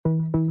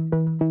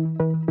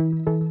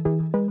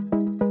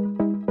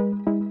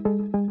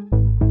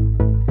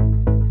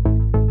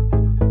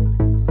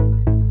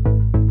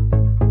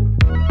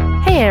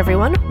Hey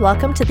everyone,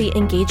 welcome to the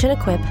Engage and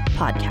Equip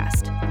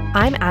podcast.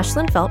 I'm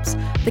Ashlyn Phelps,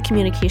 the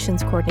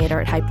Communications Coordinator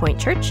at High Point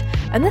Church,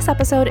 and this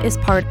episode is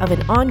part of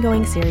an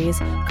ongoing series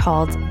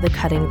called The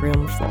Cutting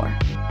Room Floor.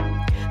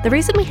 The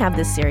reason we have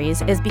this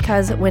series is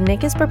because when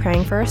Nick is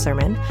preparing for a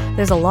sermon,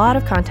 there's a lot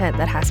of content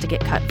that has to get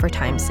cut for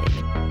time's sake.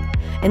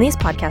 In these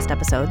podcast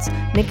episodes,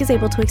 Nick is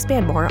able to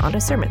expand more on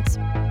his sermons.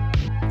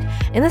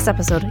 In this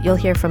episode, you'll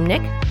hear from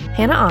Nick,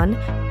 Hannah Ahn,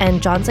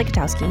 and John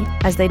Zykotowski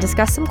as they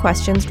discuss some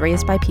questions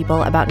raised by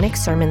people about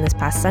Nick's sermon this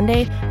past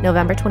Sunday,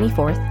 November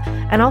 24th,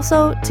 and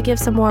also to give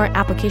some more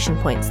application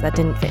points that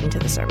didn't fit into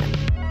the sermon.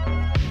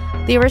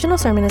 The original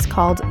sermon is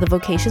called The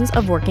Vocations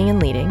of Working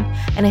and Leading,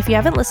 and if you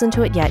haven't listened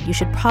to it yet, you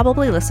should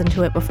probably listen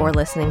to it before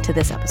listening to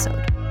this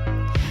episode.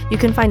 You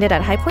can find it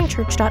at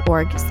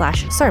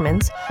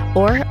highpointchurch.org/sermons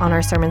or on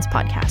our Sermons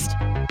podcast.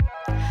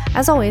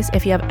 As always,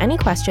 if you have any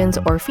questions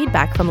or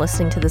feedback from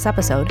listening to this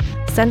episode,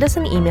 send us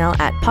an email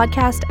at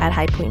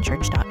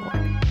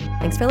podcast@highpointchurch.org.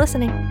 Thanks for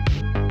listening.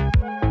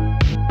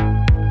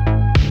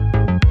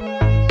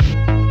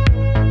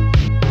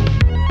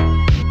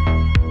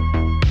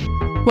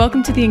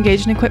 Welcome to the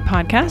Engage and Equip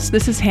podcast.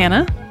 This is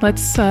Hannah.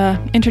 Let's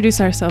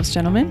introduce ourselves,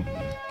 gentlemen.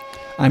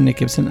 I'm Nick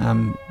Gibson.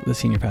 I'm the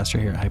senior pastor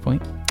here at High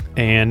Point.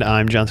 And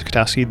I'm John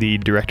Zykotowski, the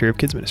Director of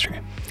Kids Ministry.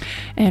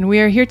 And we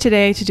are here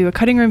today to do a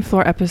Cutting Room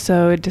Floor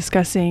episode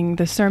discussing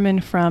the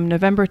sermon from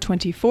November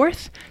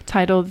 24th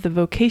titled The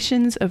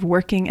Vocations of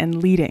Working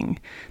and Leading.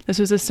 This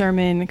was a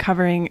sermon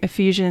covering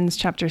Ephesians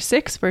chapter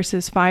 6,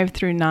 verses 5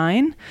 through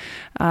 9,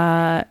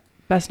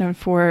 best known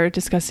for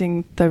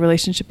discussing the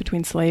relationship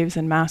between slaves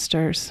and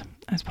masters,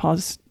 as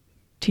Paul's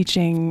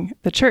teaching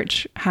the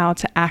church how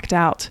to act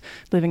out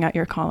living out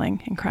your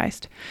calling in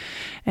Christ.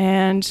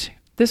 And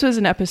this was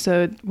an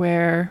episode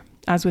where,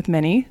 as with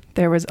many,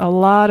 there was a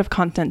lot of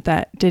content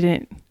that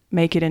didn't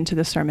make it into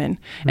the sermon.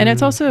 And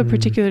it's also a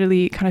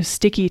particularly kind of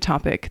sticky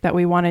topic that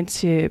we wanted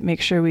to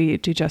make sure we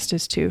do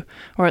justice to,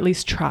 or at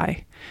least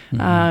try.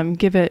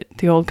 Give it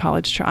the old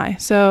college try.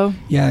 So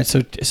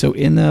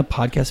in the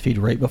podcast feed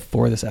right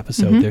before this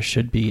episode, there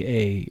should be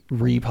a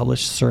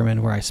republished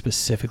sermon where I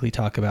specifically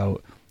talk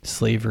about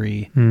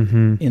slavery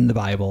in the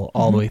Bible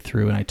all the way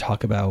through, and I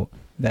talk about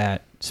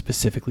that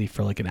specifically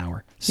for like an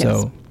hour.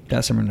 So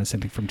that sermon is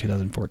something from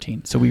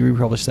 2014. So we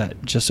republished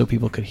that just so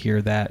people could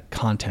hear that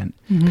content,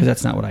 because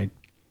that's not what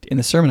in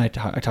the sermon I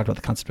talked about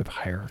the concept of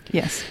hierarchy.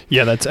 Yes.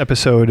 Yeah, that's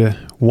episode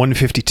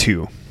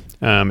 152,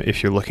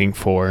 if you're looking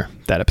for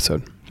that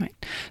episode. Right.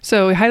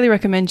 So we highly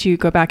recommend you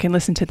go back and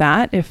listen to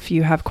that if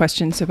you have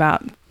questions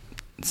about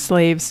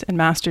slaves and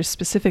masters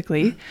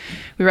specifically.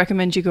 We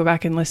recommend you go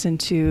back and listen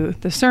to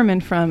the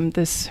sermon from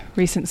this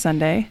recent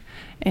Sunday.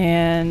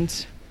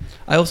 And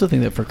I also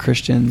think that for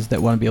Christians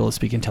that want to be able to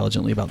speak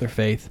intelligently about their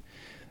faith,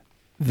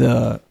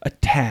 the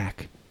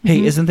attack,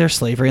 hey, isn't there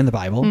slavery in the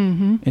Bible?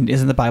 And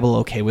isn't the Bible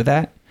okay with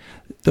that?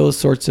 Those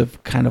sorts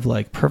of kind of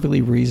like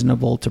perfectly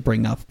reasonable to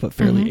bring up, but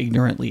fairly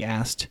ignorantly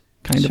asked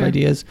kind of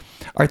ideas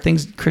are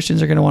things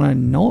Christians are going to want to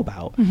know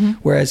about.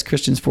 Whereas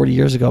Christians 40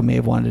 years ago may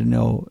have wanted to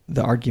know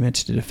the argument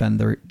to defend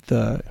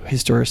the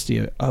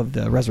historicity of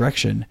the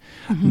resurrection.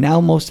 Now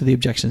most of the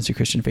objections to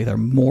Christian faith are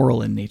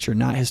moral in nature,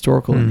 not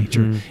historical in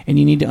nature. And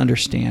you need to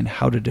understand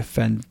how to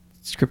defend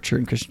Scripture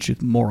and Christian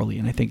truth morally.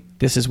 And I think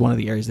this is one of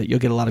the areas that you'll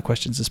get a lot of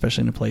questions,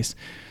 especially in a place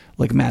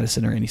like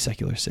Madison or any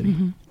secular city.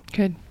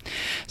 Good.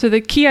 So the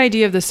key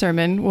idea of the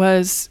sermon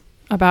was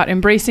about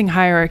embracing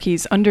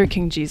hierarchies under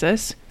King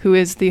Jesus, who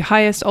is the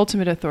highest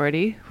ultimate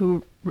authority,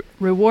 who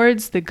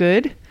rewards the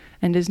good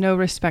and is no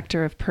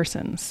respecter of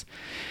persons.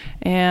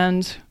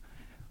 And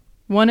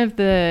one of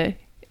the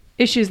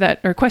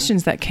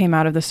questions that came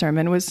out of the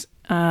sermon was,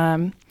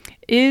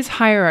 is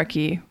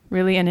hierarchy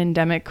really an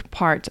endemic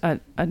part, a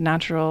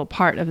natural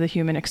part of the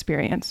human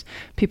experience?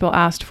 People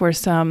asked for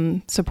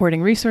some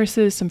supporting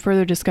resources, some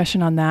further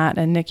discussion on that,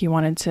 and Nick, you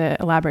wanted to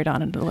elaborate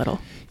on it a little.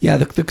 Yeah,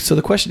 so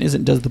the question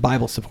isn't, does the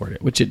Bible support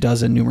it, which it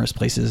does in numerous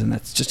places, and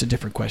that's just a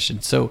different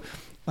question. So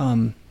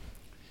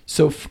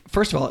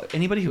first of all,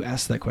 anybody who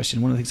asks that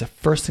question, one of the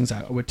first things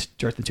I would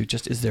direct them to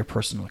just is their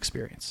personal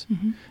experience.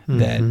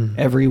 That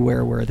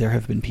everywhere where there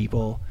have been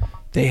people,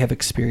 they have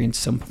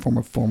experienced some form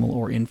of formal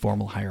or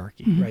informal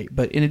hierarchy, right?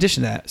 But in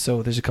addition to that,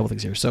 so there's a couple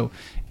things here. So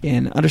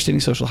in understanding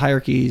social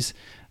hierarchies,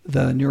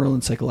 the neural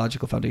and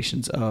psychological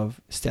foundations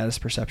of status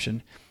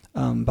perception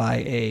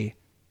by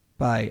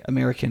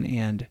American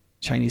and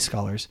Chinese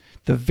scholars,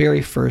 the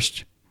very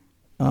first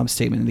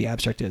statement in the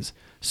abstract is,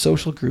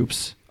 social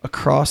groups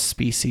across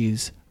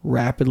species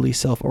rapidly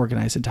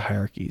self-organize into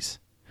hierarchies,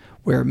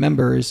 where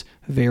members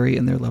vary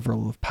in their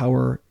level of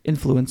power,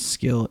 influence,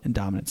 skill, and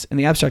dominance. And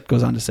the abstract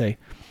goes on to say,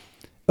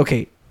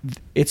 okay,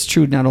 it's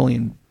true not only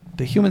in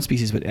the human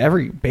species, but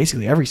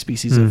basically every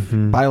species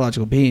of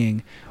biological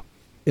being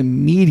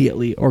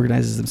immediately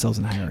organizes themselves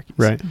in hierarchies.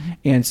 Right.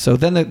 And so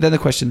then the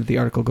question that the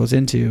article goes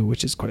into,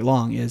 which is quite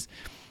long, is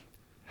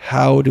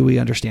how do we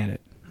understand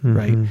it?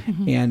 Right.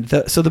 And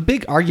so the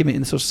big argument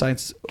in social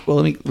science, well,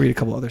 let me read a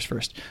couple others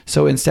first.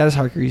 So in status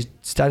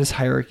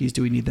hierarchies,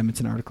 do we need them? It's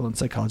an article in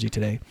Psychology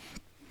Today.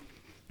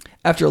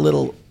 after a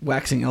little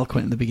waxing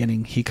eloquent in the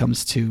beginning, he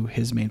comes to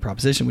his main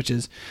proposition, which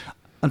is,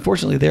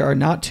 unfortunately, there are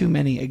not too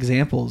many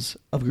examples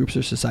of groups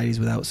or societies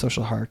without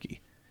social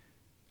hierarchy.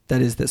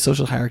 That is, that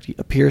social hierarchy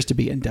appears to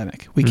be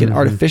endemic. We can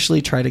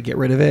artificially try to get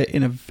rid of it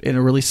in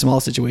a really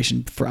small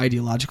situation for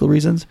ideological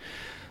reasons.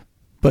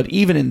 But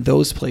even in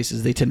those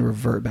places, they tend to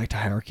revert back to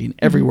hierarchy, and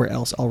everywhere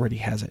else already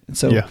has it. And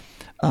so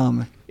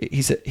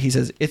he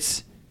says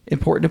it's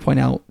important to point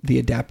out the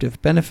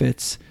adaptive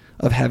benefits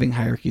of having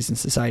hierarchies in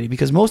society,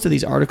 because most of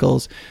these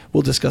articles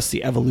will discuss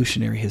the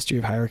evolutionary history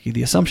of hierarchy.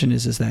 The assumption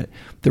is that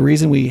the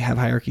reason we have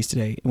hierarchies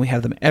today, and we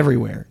have them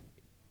everywhere,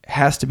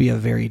 has to be a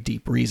very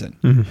deep reason.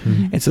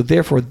 And so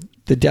therefore,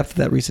 the depth of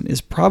that reason is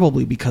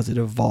probably because it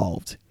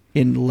evolved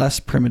in less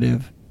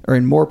primitive or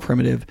in more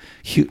primitive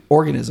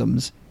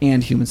organisms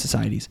and human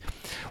societies,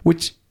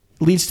 which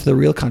leads to the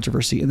real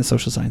controversy in the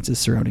social sciences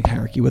surrounding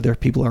hierarchy, whether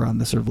people are on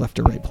the sort of left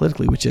or right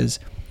politically, which is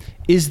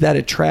that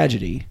a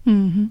tragedy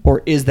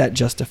or is that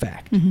just a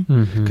fact?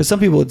 Because some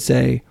people would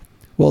say,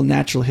 well,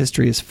 natural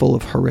history is full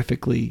of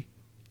horrifically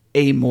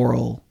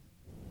amoral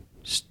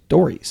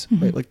stories,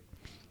 right? Like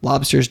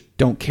lobsters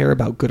don't care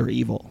about good or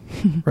evil,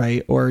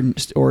 right?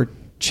 Or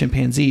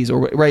chimpanzees,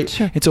 or right?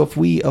 Sure. And so if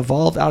we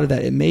evolved out of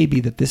that, it may be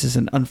that this is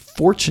an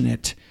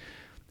unfortunate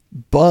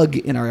bug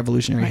in our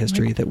evolutionary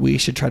history that we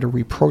should try to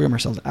reprogram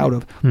ourselves out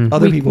of.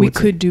 Other people we would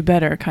could say, do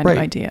better kind of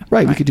idea.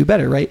 Right, we could do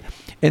better, right?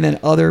 And then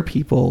other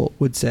people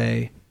would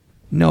say,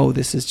 no,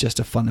 this is just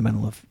a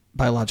fundamental of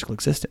biological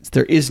existence.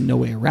 There is no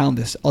way around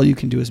this. All you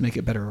can do is make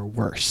it better or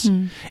worse.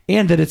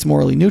 And that it's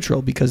morally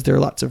neutral because there are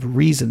lots of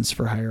reasons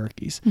for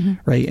hierarchies,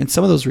 right? And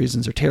some of those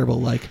reasons are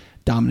terrible, like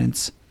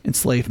dominance,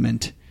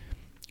 enslavement,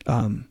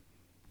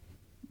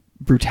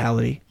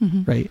 brutality,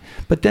 right?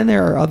 But then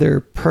there are other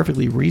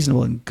perfectly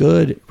reasonable and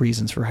good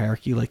reasons for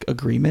hierarchy, like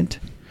agreement.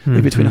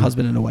 Like between a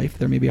husband and a wife,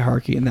 there may be a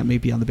hierarchy, and that may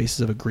be on the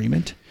basis of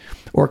agreement,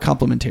 or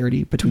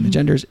complementarity between the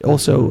genders.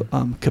 Also,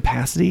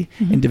 capacity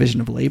and division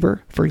of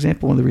labor, for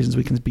example. One of the reasons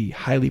we can be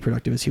highly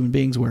productive as human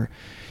beings, where,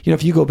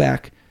 if you go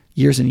back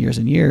years and years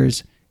and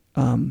years,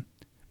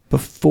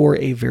 before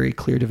a very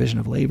clear division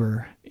of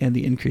labor and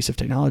the increase of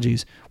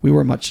technologies, we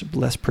were much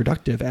less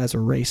productive as a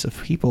race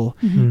of people,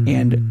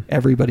 and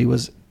everybody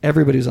was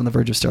on the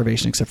verge of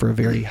starvation except for a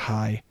very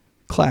high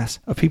class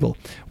of people.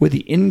 With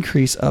the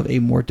increase of a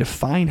more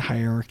defined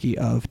hierarchy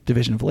of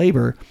division of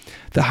labor,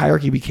 the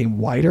hierarchy became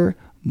wider,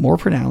 more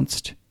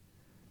pronounced,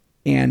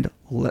 and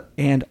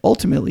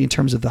ultimately, in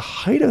terms of the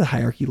height of the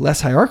hierarchy,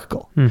 less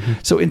hierarchical.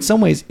 So in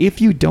some ways,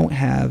 if you don't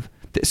have,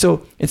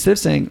 so instead of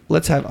saying,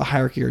 let's have a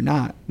hierarchy or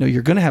not, no,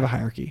 you're going to have a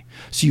hierarchy.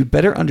 So you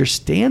better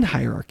understand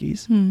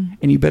hierarchies, and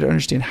you better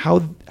understand how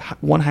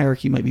one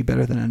hierarchy might be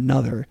better than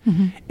another,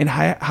 and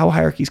how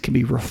hierarchies can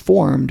be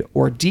reformed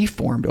or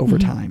deformed over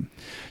time,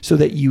 so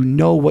that you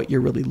know what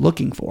you're really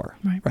looking for.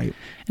 Right.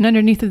 And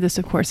underneath of this,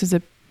 of course, is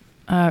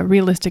a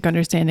realistic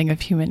understanding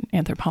of human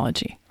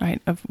anthropology,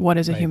 right? Of what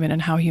is a human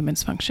and how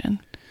humans function.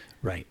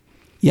 Right.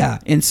 Yeah.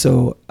 And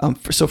so,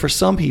 for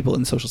some people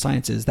in social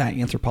sciences, that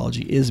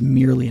anthropology is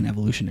merely an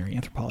evolutionary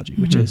anthropology,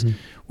 which is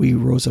we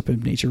rose up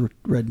in nature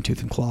red in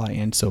tooth and claw,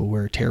 and so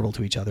we're terrible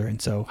to each other.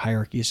 And so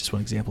hierarchy is just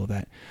one example of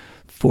that.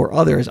 For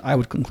others, I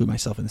would conclude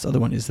myself in this other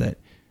one, is that,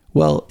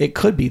 well, it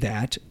could be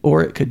that,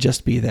 or it could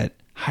just be that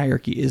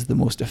hierarchy is the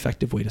most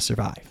effective way to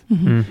survive,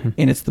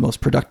 and it's the most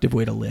productive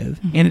way to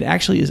live, and it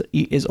actually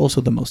is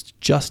also the most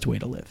just way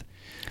to live,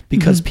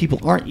 because people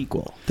aren't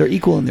equal. They're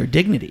equal in their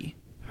dignity.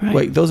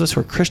 Like those of us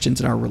who are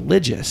Christians and are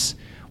religious,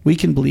 we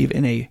can believe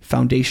in a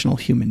foundational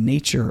human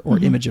nature or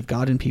image of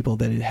God in people,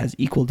 that it has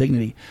equal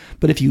dignity.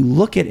 But if you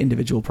look at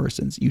individual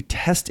persons, you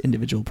test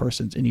individual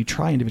persons, and you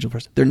try individual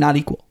persons, they're not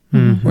equal.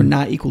 We're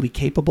not equally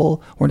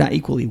capable. We're not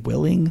equally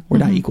willing. We're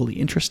not equally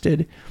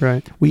interested.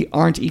 Right. We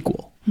aren't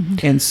equal.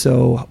 And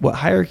so what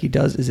hierarchy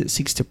does is it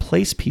seeks to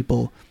place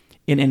people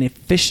in an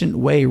efficient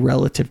way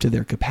relative to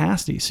their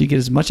capacity. So you get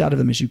as much out of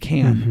them as you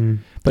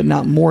can, but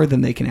not more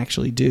than they can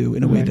actually do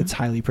in a way that's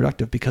highly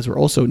productive, because we're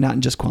also not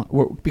in just,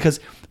 because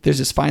there's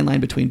this fine line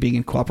between being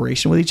in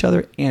cooperation with each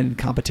other and in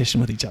competition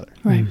with each other.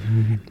 Right.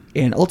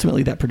 And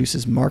ultimately that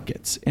produces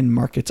markets, and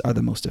markets are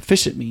the most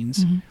efficient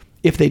means,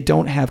 if they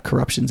don't have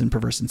corruptions and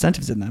perverse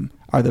incentives in them,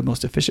 are the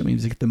most efficient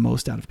means to get the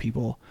most out of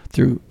people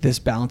through this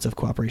balance of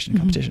cooperation and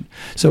competition.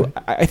 So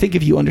I think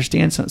if you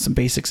understand some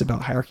basics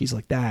about hierarchies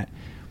like that,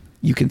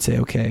 you can say,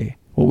 okay,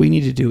 what we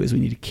need to do is we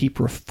need to keep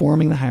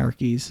reforming the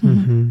hierarchies,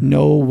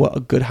 know what a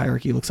good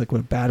hierarchy looks like,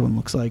 what a bad one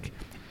looks like,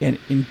 and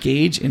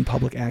engage in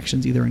public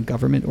actions, either in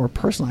government or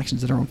personal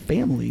actions in our own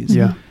families,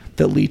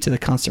 that lead to the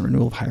constant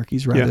renewal of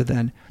hierarchies, rather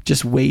than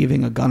just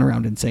waving a gun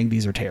around and saying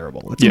these are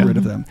terrible, let's get rid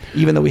of them,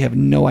 even though we have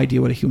no idea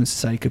what a human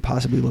society could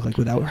possibly look like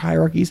without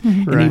hierarchies.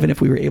 And even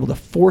if we were able to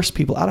force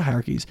people out of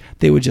hierarchies,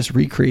 they would just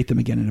recreate them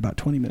again in about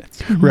 20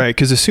 minutes. Right.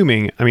 Because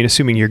assuming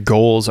your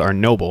goals are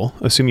noble,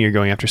 assuming you're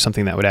going after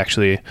something that would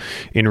actually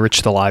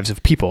enrich the lives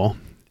of people,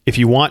 if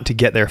you want to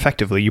get there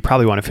effectively, you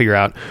probably want to figure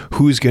out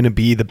who's going to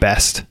be the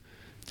best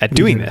at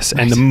doing this.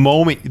 And the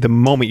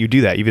moment you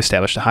do that, you've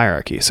established a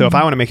hierarchy. So if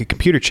I want to make a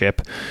computer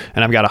chip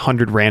and I've got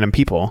 100 random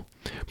people,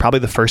 probably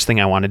the first thing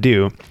I want to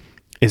do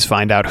is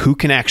find out who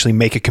can actually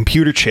make a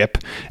computer chip,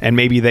 and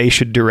maybe they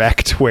should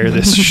direct where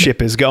this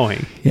ship is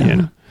going. Yeah. You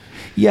know?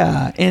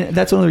 Yeah. And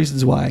that's one of the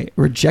reasons why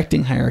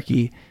rejecting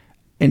hierarchy,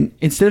 and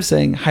instead of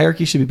saying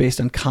hierarchy should be based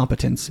on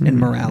competence and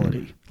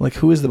morality, like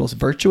who is the most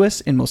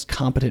virtuous and most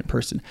competent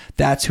person,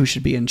 that's who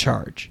should be in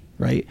charge,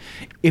 right?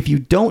 If you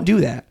don't do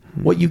that,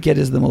 what you get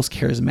is the most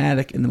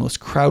charismatic and the most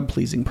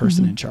crowd-pleasing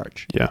person in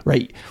charge. Yeah.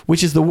 Right.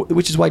 Which is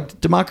why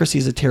democracy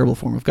is a terrible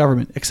form of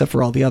government, except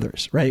for all the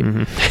others. Right.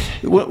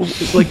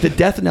 Like the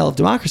death knell of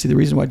democracy. The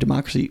reason why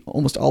democracy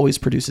almost always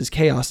produces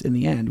chaos in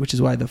the end, which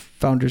is why the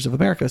founders of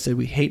America said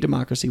we hate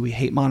democracy, we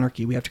hate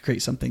monarchy. We have to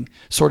create something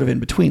sort of in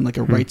between, like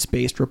a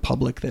rights-based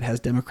republic that has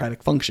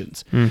democratic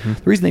functions.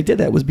 The reason they did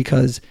that was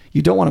because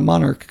you don't want a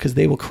monarch because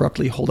they will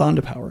corruptly hold on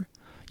to power.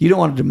 You don't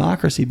want a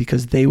democracy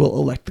because they will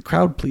elect the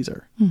crowd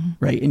pleaser,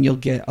 right? And you'll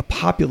get a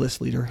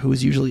populist leader who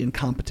is usually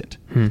incompetent.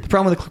 The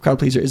problem with the crowd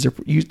pleaser is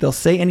they'll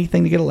say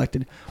anything to get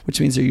elected, which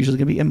means they're usually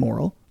going to be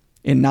immoral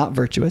and not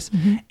virtuous,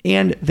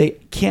 and they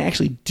can't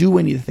actually do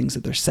any of the things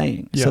that they're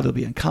saying, so they'll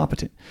be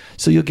incompetent.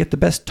 So you'll get the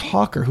best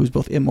talker who's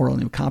both immoral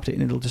and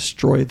incompetent, and it'll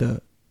destroy the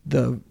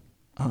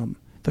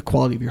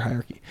quality of your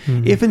hierarchy.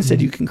 If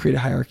instead you can create a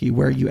hierarchy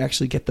where you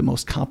actually get the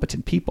most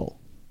competent people,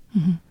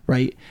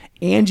 right,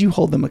 and you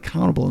hold them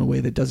accountable in a way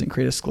that doesn't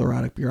create a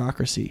sclerotic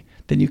bureaucracy,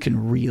 then you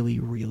can really,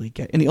 really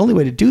get. And the only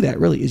way to do that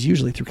really is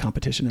usually through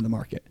competition in the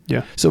market.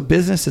 Yeah. So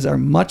businesses are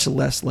much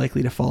less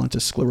likely to fall into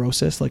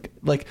sclerosis,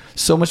 like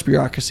so much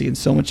bureaucracy and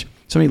so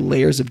many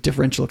layers of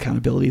differential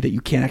accountability that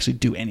you can't actually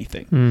do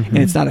anything, and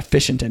it's not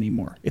efficient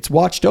anymore. It's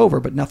watched over,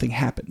 but nothing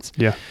happens.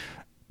 Yeah.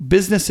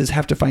 Businesses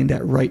have to find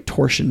that right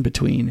torsion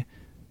between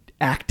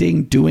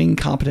acting, doing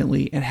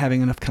competently, and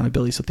having enough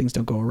accountability so things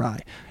don't go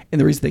awry.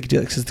 And the reason they can do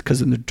that is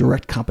because of the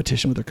direct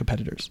competition with their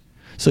competitors.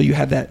 So you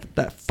have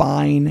that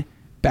fine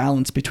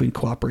balance between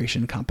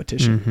cooperation and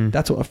competition.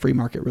 That's what a free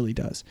market really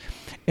does.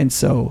 And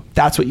so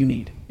that's what you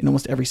need in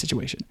almost every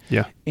situation.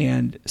 Yeah.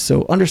 And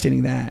so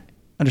understanding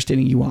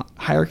you want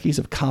hierarchies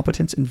of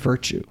competence and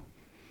virtue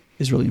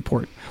is really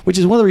important, which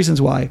is one of the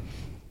reasons why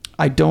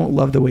I don't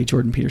love the way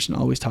Jordan Peterson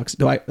always talks,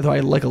 though I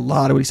like a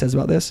lot of what he says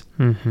about this.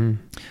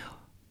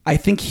 I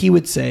think he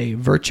would say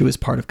virtue is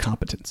part of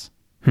competence.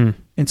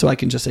 And so I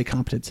can just say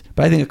competence.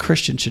 But I think a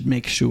Christian should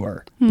make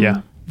sure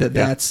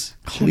that's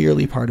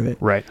clearly part of it.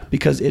 Right.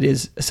 Because it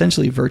is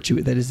essentially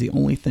virtue that is the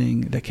only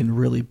thing that can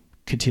really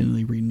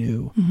continually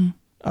renew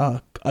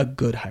a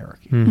good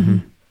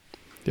hierarchy.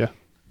 Yeah.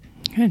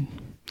 Good.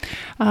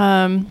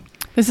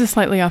 This is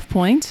slightly off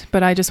point,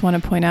 but I just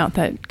want to point out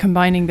that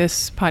combining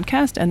this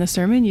podcast and the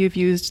sermon, you've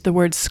used the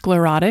word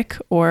sclerotic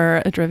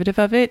or a derivative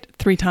of it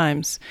 3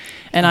 times.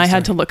 And I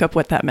had to look up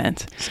what that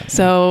meant.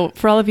 So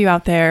for all of you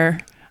out there,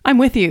 I'm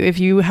with you. If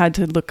you had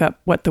to look up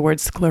what the word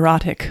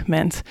sclerotic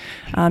meant,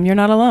 you're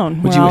not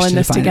alone. We're all in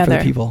this together. For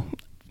the people?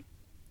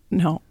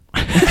 No.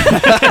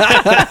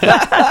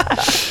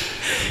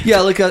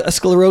 Yeah, like a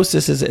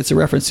sclerosis it's a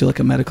reference to like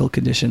a medical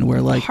condition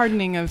where like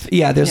hardening of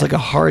there's like a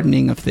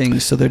hardening of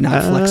things, so they're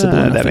not flexible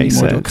enough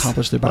anymore to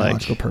accomplish their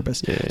biological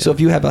purpose. So if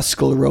you have a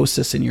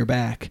sclerosis in your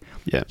back,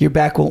 your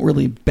back won't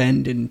really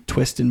bend and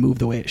twist and move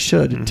the way it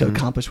should to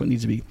accomplish what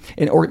needs to be.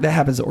 And that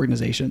happens to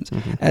organizations.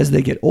 As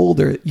they get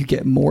older, you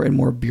get more and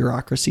more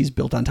bureaucracies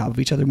built on top of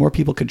each other, more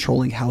people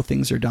controlling how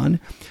things are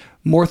done.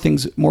 More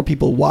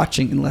people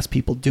watching and less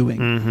people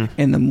doing.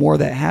 And the more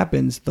that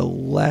happens, the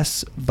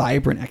less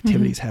vibrant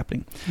activity is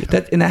happening.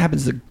 That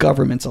happens to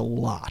governments a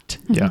lot.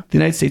 The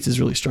United States is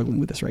really struggling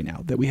with this right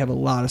now, that we have a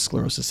lot of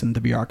sclerosis in the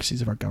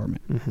bureaucracies of our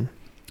government.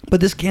 But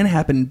this can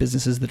happen in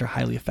businesses that are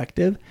highly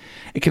effective.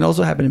 It can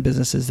also happen in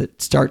businesses that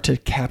start to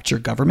capture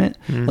government.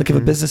 Like if a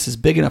business is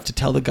big enough to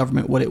tell the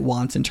government what it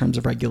wants in terms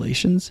of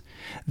regulations,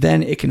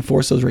 then it can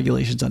force those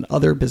regulations on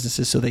other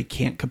businesses so they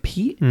can't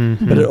compete.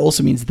 But it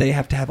also means they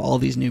have to have all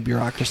these new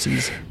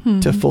bureaucracies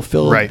to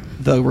fulfill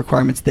the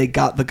requirements they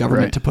got the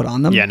government to put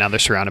on them. Yeah, now they're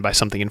surrounded by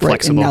something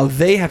inflexible. And now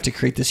they have to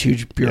create this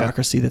huge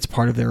bureaucracy that's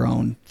part of their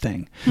own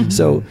thing.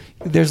 So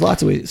there's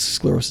lots of ways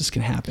sclerosis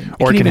can happen.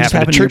 Or it can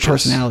happen in your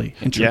personality.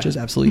 In churches,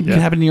 absolutely. It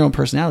can happen in your own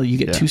personality. You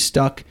get too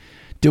stuck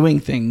doing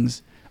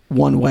things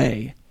one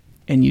way,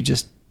 and you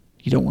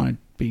don't want to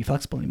be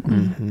flexible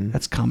anymore.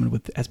 That's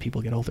common as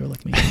people get older,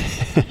 like me.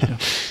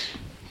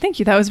 Thank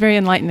you. That was very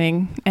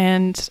enlightening.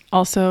 And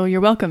also, you're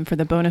welcome for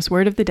the bonus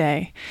word of the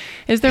day.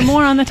 Is there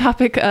more on the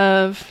topic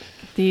of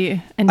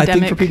the endemic? I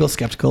think for people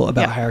skeptical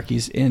about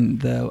hierarchies, on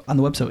the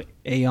website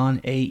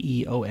Aeon,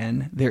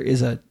 AEON, there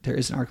is an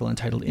article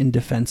entitled "In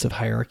Defense of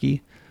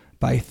Hierarchy"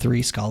 by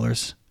 3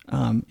 scholars,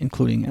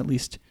 including at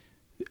least.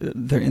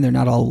 They're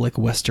not all like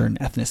Western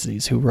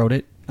ethnicities who wrote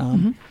it.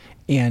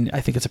 And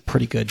I think it's a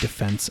pretty good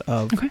defense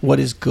of what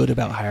is good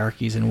about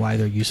hierarchies and why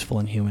they're useful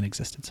in human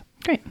existence.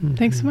 Great.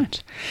 Thanks so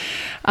much.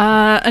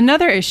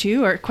 Another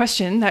issue or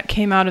question that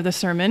came out of the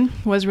sermon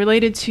was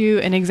related to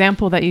an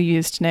example that you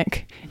used,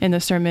 Nick, in the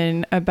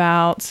sermon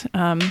about,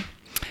 I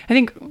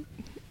think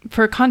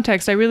for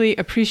context, I really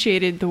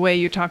appreciated the way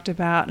you talked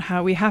about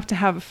how we have to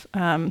have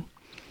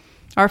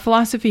Our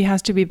philosophy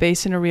has to be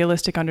based in a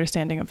realistic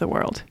understanding of the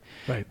world.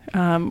 Right.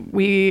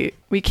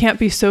 We can't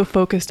be so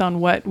focused on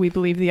what we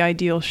believe the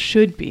ideal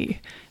should be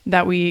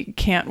that we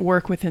can't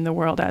work within the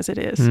world as it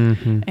is.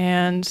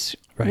 And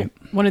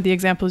one of the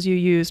examples you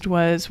used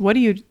was, what do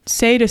you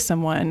say to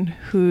someone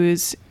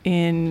who's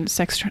in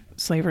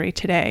slavery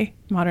today,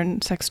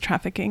 modern sex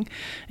trafficking?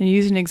 And you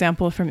used an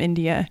example from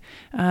India.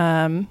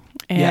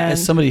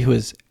 As somebody who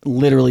has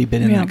literally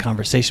been in that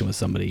conversation with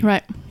somebody.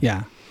 Right.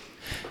 Yeah.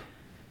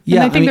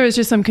 Yeah, and I think there was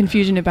just some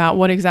confusion about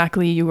what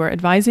exactly you were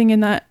advising in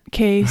that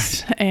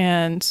case,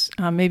 and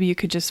maybe you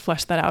could just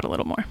flesh that out a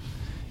little more.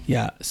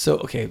 Yeah. So,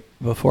 okay,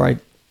 before I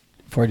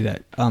do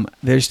that,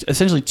 there's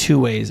essentially two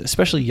ways,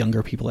 especially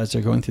younger people as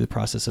they're going through the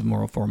process of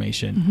moral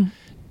formation,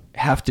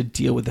 have to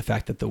deal with the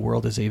fact that the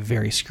world is a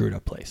very screwed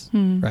up place,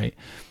 right?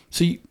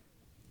 So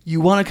you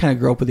want to kind of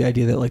grow up with the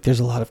idea that like there's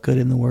a lot of good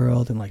in the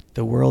world and like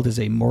the world is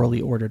a morally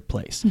ordered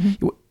place.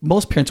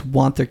 Most parents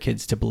want their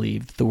kids to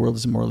believe that the world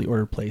is a morally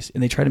ordered place,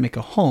 and they try to make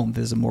a home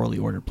that is a morally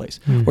ordered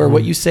place where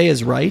what you say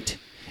is right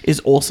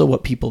is also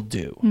what people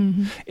do.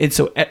 And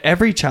so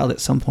every child at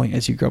some point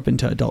as you grow up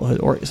into adulthood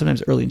or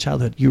sometimes early in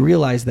childhood, you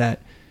realize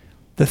that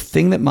the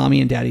thing that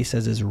mommy and daddy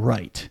says is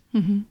right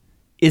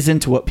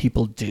isn't what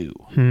people do.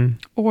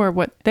 Or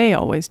what they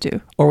always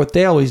do.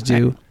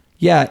 Right.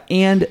 Yeah.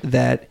 And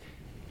that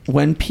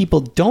when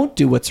people don't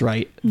do what's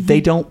right, they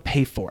don't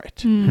pay for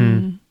it.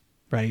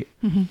 Right.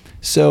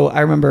 So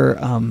I remember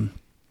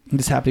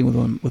this happening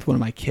with one of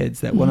my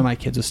kids, that one of my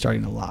kids was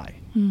starting to lie.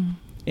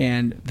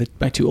 And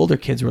my two older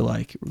kids were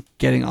like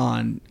getting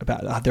on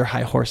about their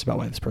high horse about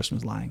why this person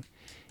was lying.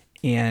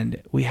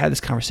 And we had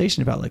this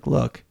conversation about like,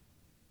 look,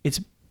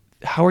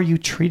 how are you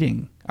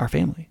treating our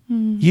family?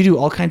 You do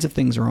all kinds of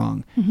things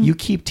wrong. You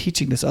keep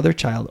teaching this other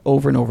child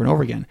over and over and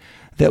over again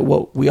that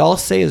what we all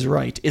say is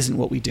right isn't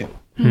what we do.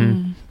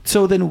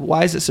 So then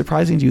why is it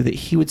surprising to you that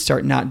he would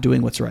start not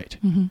doing what's right?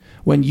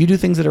 When you do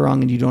things that are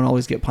wrong and you don't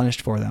always get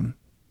punished for them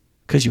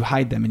because you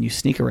hide them and you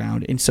sneak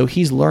around. And so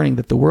he's learning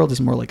that the world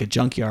is more like a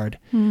junkyard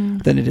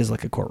than it is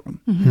like a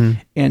courtroom.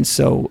 And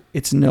so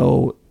it's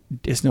no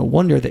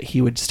wonder that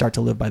he would start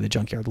to live by the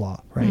junkyard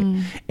law,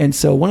 right? And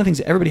so one of the things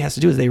that everybody has to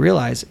do is they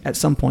realize at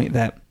some point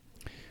that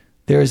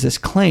there is this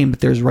claim that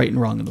there's right and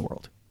wrong in the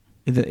world.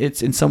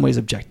 It's in some ways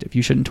objective.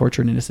 You shouldn't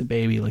torture an innocent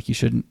baby. Like you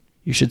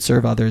should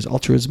serve others.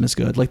 Altruism is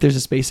good. Like there's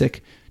this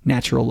basic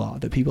natural law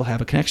that people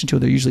have a connection to.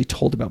 They're usually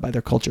told about by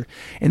their culture.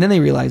 And then they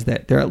realize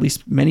that there are at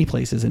least many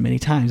places and many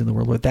times in the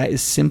world where that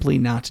is simply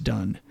not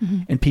done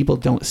and people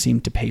don't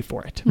seem to pay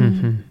for it.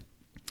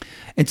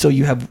 And so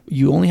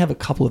you only have a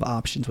couple of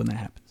options when that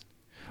happens.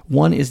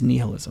 One is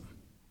nihilism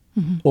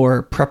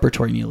or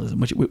preparatory nihilism,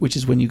 which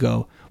is when you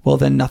go, well,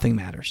 then nothing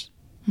matters.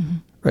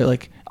 Right?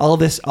 Like all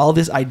this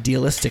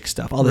idealistic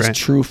stuff, all this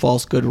true,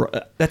 false, good,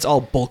 that's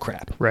all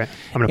bullcrap. Right.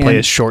 I'm going to play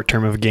as short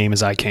term of a game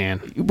as I can.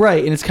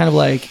 Right. And it's kind of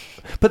like,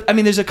 but I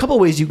mean, there's a couple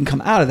of ways you can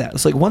come out of that.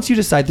 It's like, once you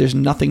decide there's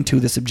nothing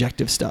to this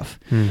objective stuff,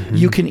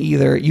 you can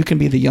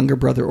be the younger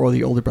brother or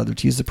the older brother,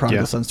 to use the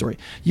prodigal son story.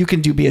 You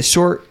can be as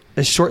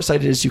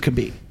short-sighted as you can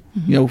be,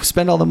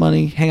 spend all the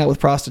money, hang out with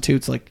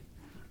prostitutes, like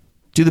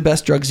do the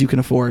best drugs you can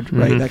afford,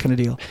 right? That kind of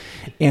deal.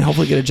 And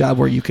hopefully get a job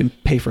where you can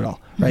pay for it all,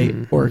 right?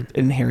 Or an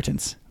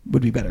inheritance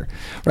would be better,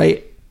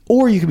 right?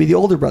 Or you could be the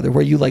older brother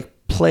where you like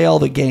play all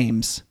the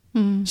games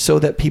so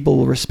that people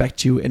will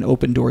respect you and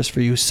open doors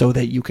for you so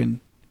that you can,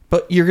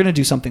 but you're going to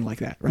do something like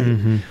that,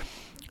 right?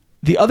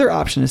 The other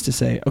option is to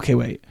say, okay,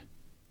 wait,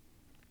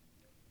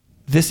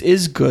 this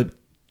is good.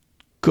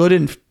 Good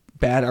and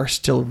bad are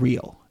still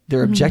real.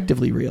 They're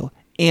objectively real,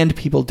 and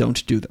people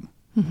don't do them.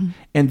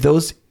 And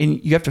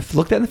you have to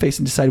look that in the face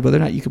and decide whether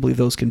or not you can believe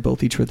those can both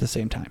be true at the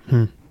same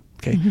time.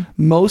 Okay.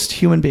 Most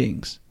human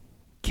beings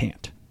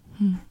can't.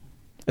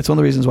 That's one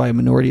of the reasons why a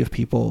minority of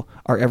people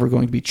are ever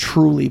going to be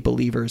truly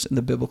believers in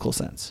the biblical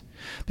sense,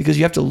 because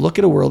you have to look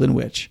at a world in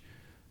which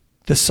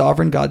the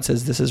sovereign God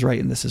says this is right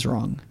and this is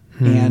wrong,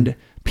 and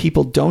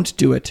people don't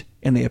do it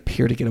and they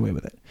appear to get away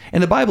with it.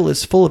 And the Bible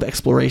is full of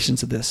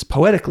explorations of this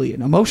poetically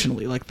and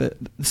emotionally, like the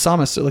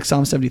psalmist, like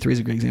Psalm 73 is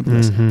a great example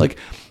of this. Like,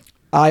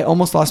 I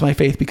almost lost my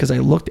faith because I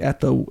looked at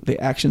the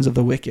actions of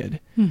the wicked,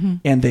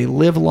 and they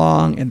live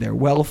long and they're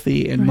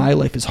wealthy, and my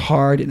life is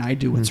hard and I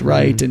do what's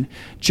right. And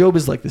Job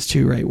is like this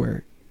too, right?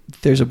 Where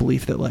there's a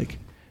belief that like,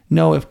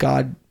 no, if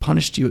God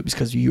punished you, it was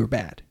because you were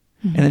bad.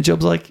 And then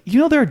Job's like,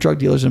 there are drug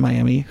dealers in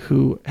Miami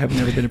who have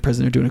never been in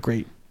prison or doing a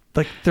great,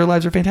 like their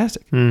lives are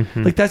fantastic.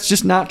 Like that's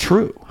just not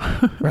true.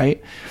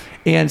 Right.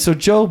 And so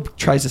Job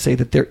tries to say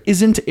that there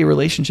isn't a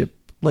relationship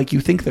like you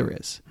think there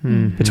is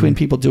between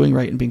people doing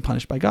right and being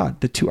punished by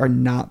God. The two are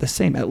not the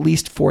same, at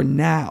least for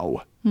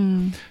now.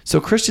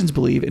 So Christians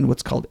believe in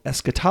what's called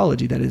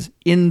eschatology. That is,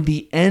 in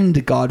the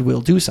end, God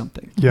will do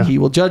something. He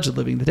will judge the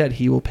living, the dead.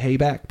 He will pay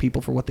back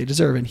people for what they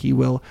deserve, and he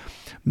will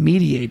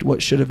mediate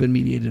what should have been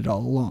mediated all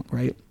along,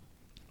 right?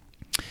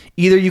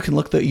 either you can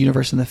look the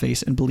universe in the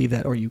face and believe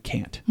that, or you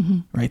can't.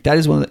 Right? That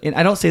is one of the, and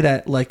I don't say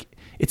that like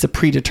it's a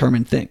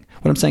predetermined thing.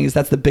 What I'm saying is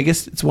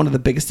it's one of the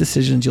biggest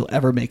decisions you'll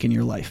ever make in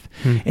your life.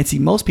 And see,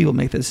 most people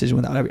make that decision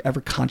without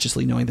ever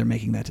consciously knowing they're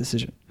making that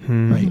decision.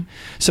 Right?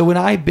 So when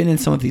I've been in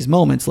some of these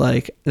moments,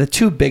 like the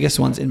two biggest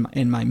ones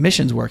in my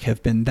missions work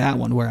have been that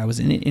one where I was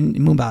in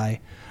Mumbai,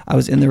 I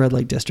was in the red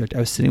light district. I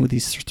was sitting with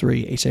these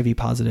 3 HIV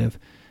positive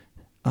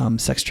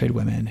sex trade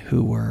women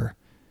who were,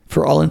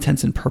 for all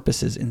intents and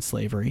purposes, in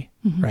slavery.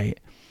 Right?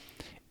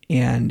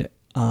 And,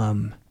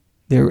 I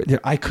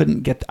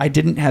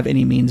didn't have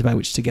any means by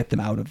which to get them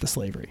out of the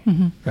slavery.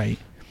 Right.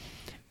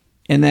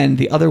 And then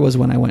the other was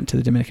when I went to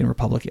the Dominican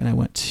Republic and I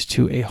went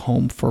to a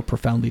home for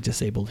profoundly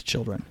disabled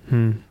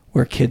children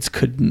where kids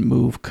couldn't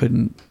move,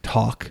 couldn't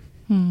talk,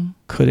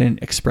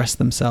 couldn't express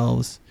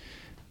themselves.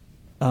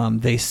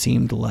 They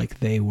seemed like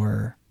they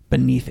were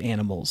beneath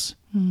animals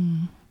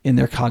in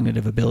their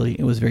cognitive ability.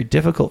 It was very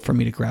difficult for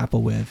me to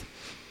grapple with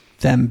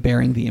them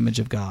bearing the image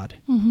of God.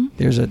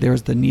 There's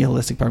the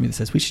nihilistic part of me that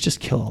says we should just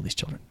kill all these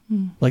children.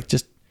 Like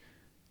just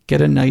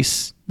get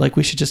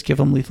we should just give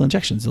them lethal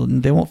injections.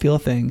 They won't feel a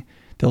thing.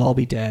 They'll all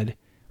be dead.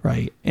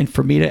 Right. And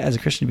for me as a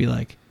Christian to be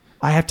like,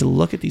 I have to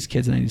look at these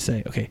kids and I need to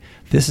say, okay,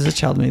 this is a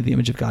child made in the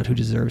image of God who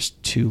deserves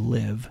to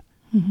live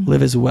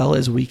as well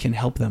as we can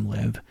help them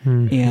live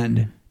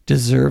and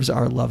deserves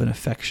our love and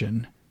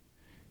affection,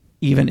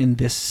 even in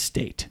this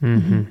state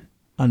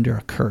under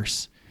a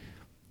curse.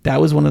 That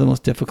was one of the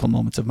most difficult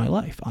moments of my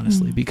life,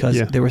 honestly,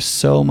 because there was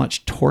so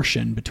much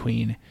torsion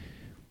between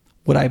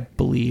what I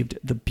believed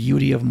the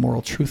beauty of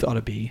moral truth ought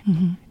to be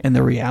and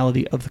the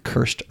reality of the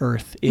cursed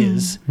earth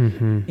is,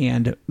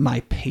 and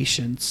my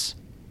patience,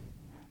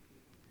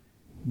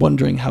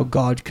 wondering how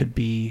God could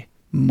be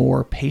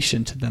more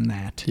patient than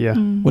that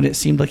when it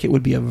seemed like it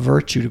would be a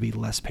virtue to be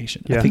less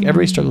patient. I think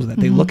everybody struggles with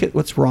that. They look at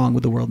what's wrong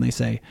with the world and they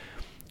say,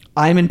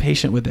 I'm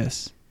impatient with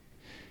this.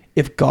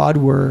 If God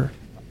were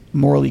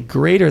morally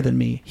greater than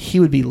me, he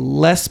would be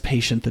less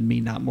patient than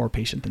me, not more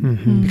patient than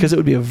me, because it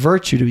would be a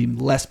virtue to be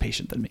less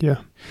patient than me.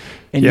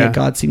 And yet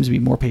God seems to be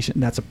more patient,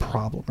 and that's a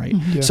problem, right?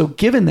 So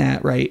given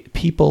that, right,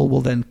 people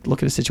will then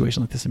look at a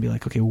situation like this and be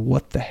like, okay,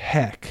 what the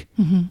heck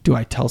do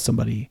I tell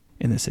somebody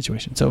in this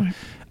situation? So,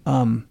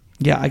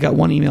 I got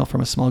one email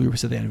from a small group who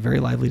said they had a very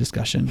lively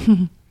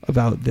discussion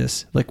about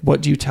this. Like,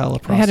 what do you tell a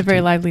prostitute? I had a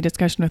very lively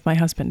discussion with my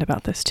husband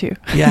about this too.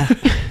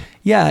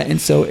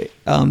 And so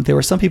there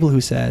were some people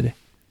who said,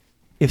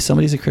 if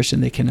somebody's a Christian,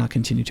 they cannot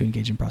continue to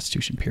engage in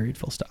prostitution, period,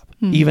 full stop.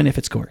 Even if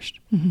it's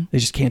coerced. They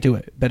just can't do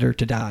it. Better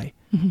to die.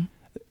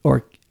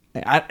 Or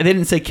they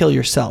didn't say kill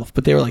yourself,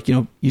 but they were like,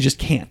 you just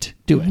can't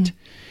do it.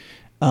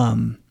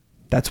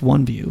 That's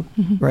one view,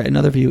 right?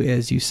 Another view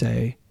is you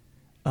say,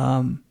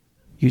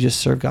 you just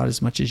serve God as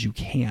much as you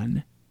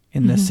can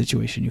in this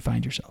situation you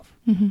find yourself,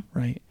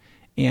 right?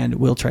 And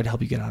we'll try to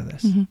help you get out of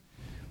this.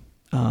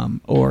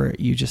 Or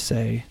you just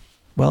say,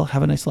 well,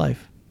 have a nice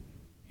life,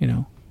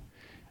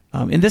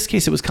 in this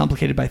case, it was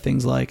complicated by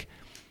things like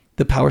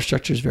the power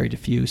structure is very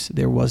diffuse.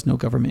 There was no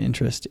government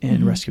interest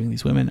in rescuing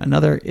these women.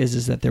 Another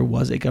is that there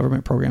was a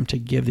government program to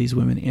give these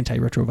women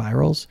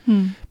antiretrovirals,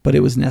 but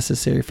it was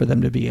necessary for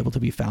them to be able to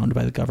be found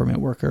by the government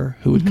worker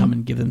who would come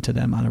and give them to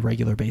them on a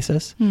regular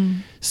basis.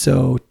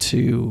 So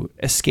to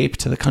escape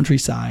to the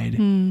countryside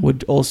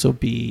would also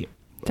be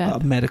a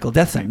medical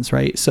death sentence,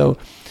 right? So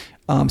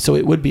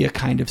it would be a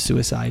kind of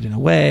suicide in a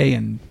way,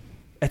 and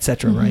et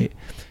cetera, right?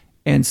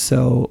 And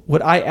so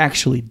what I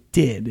actually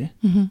did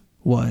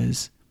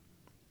was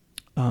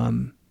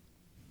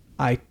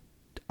I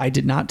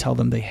did not tell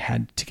them they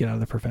had to get out of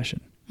the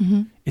profession.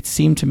 It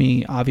seemed to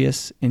me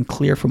obvious and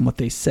clear from what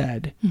they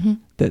said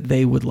that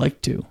they would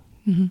like to,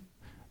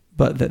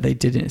 but that they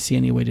didn't see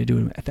any way to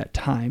do it at that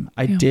time.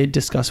 I did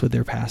discuss with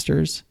their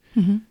pastors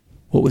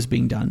what was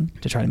being done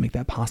to try to make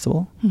that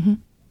possible.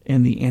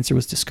 And the answer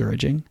was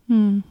discouraging.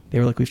 They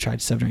were like, we've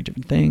tried 7 or 8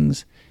 different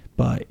things,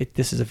 but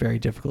this is a very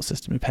difficult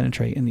system to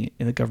penetrate, and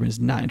the government is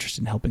not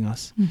interested in helping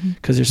us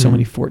because there's so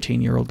many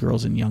 14-year-old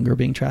girls and younger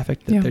being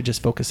trafficked that they're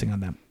just focusing on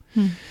them.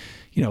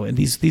 And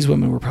these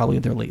women were probably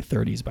in their late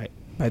 30s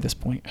by this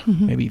point,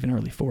 maybe even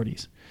early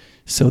 40s.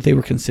 So they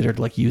were considered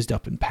like used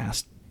up and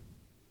past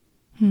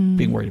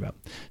being worried about.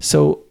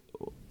 So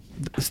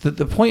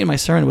the point in my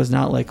sermon was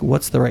not like,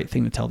 what's the right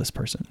thing to tell this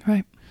person?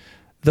 Right.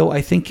 Though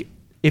I think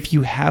if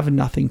you have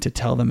nothing to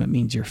tell them, it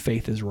means your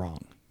faith is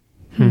wrong.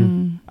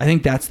 I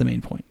think that's the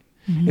main point.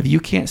 If you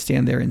can't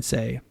stand there and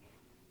say,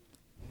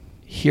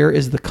 here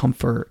is the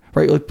comfort,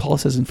 right? Like Paul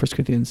says in 1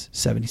 Corinthians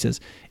 7, he says,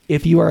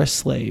 if you are a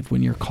slave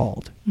when you're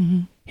called,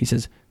 he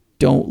says,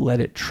 don't let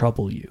it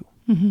trouble you.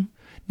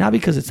 Not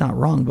because it's not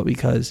wrong, but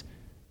because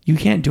you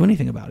can't do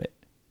anything about it.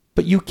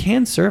 But you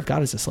can serve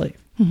God as a slave,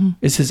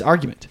 is his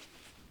argument,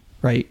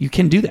 right? You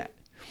can do that.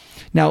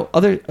 Now,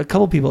 a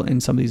couple people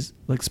in some of these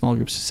like small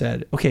groups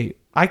said, okay,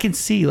 I can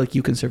see like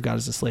you can serve God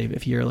as a slave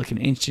if you're like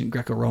an ancient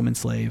Greco-Roman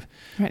slave.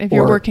 Right. If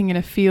you're working in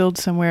a field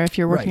somewhere, if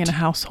you're working in a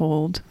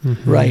household.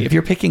 Right. If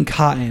you're picking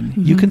cotton,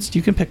 you can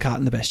pick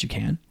cotton the best you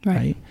can.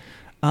 Right.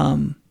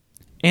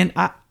 And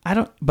I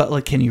don't, but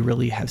like, can you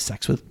really have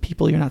sex with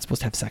people you're not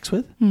supposed to have sex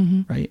with?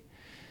 Right.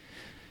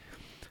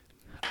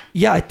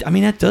 Yeah. I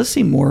mean, that does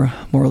seem more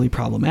morally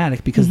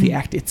problematic because the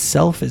act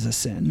itself is a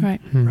sin.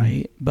 Right.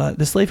 Right. But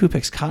the slave who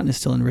picks cotton is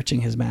still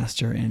enriching his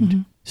master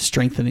and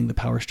strengthening the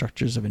power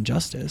structures of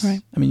injustice.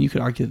 Right. I mean, you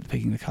could argue that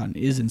picking the cotton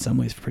is in some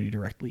ways pretty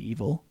directly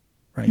evil.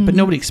 Right. But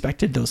nobody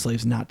expected those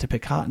slaves not to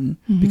pick cotton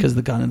because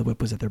the gun and the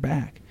whip was at their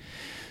back.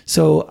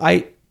 So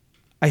I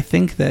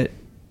think that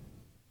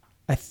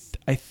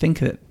I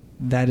think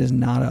that is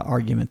not an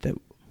argument that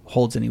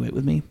holds any weight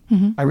with me.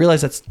 I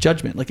realize that's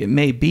judgment. Like, it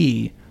may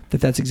be that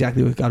that's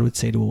exactly what God would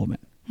say to a woman.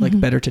 Like,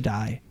 better to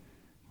die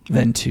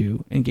than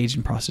to engage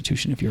in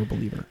prostitution if you're a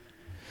believer.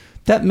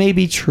 That may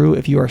be true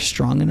if you are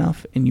strong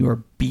enough and you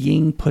are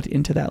being put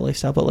into that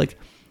lifestyle. But like,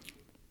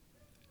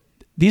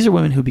 these are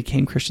women who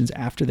became Christians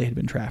after they had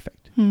been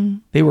trafficked.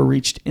 They were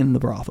reached in the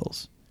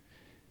brothels.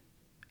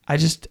 I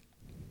don't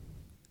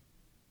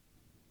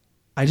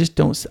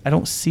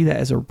see that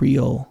as a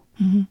real.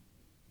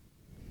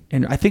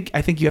 And I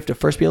think you have to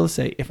first be able to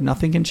say, if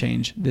nothing can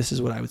change, this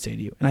is what I would say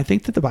to you. And I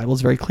think that the Bible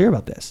is very clear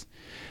about this,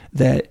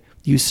 that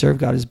you serve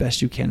God as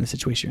best you can in the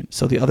situation you're in.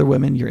 So the other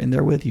women you're in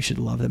there with, you should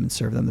love them and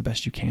serve them the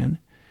best you can.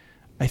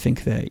 I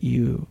think that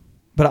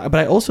but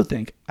I also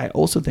think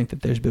that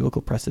there's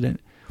biblical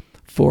precedent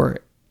for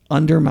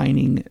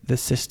undermining the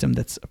system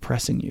that's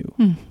oppressing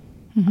you.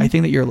 I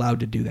think that you're allowed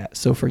to do that.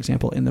 So for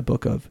example, in the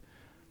book of,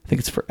 I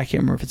can't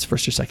remember if it's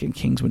 1st or 2nd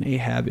Kings, when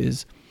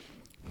Ahab's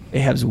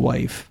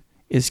wife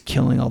is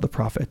killing all the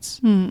prophets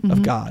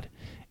of God.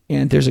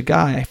 And there's a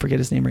guy, I forget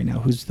his name right now,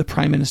 who's the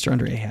prime minister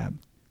under Ahab.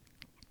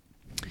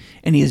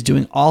 And he is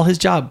doing all his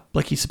job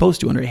like he's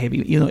supposed to under Ahab,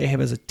 even though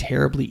Ahab is a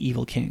terribly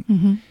evil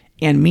king.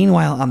 And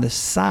meanwhile, on the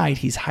side,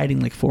 he's hiding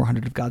like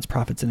 400 of God's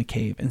prophets in a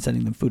cave and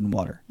sending them food and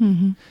water,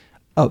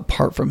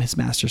 apart from his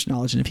master's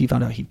knowledge. And if he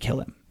found out, he'd kill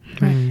him.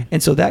 Right.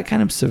 And so that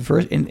kind of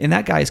subverts, and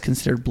that guy is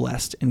considered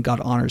blessed and God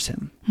honors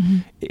him.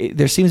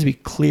 There seems to be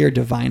clear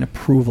divine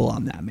approval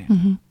on that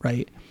man,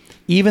 right?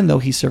 Even though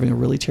he's serving a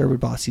really terrible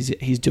boss,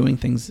 he's doing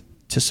things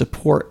to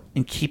support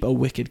and keep a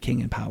wicked king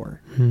in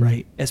power,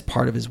 right? As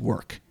part of his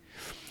work.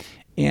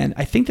 And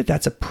I think that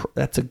that's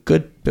a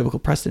good biblical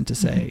precedent to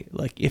say,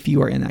 like, if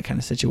you are in that kind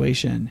of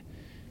situation,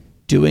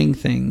 doing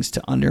things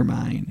to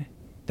undermine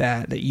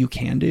that you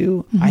can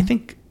do, I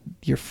think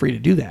you're free to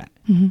do that,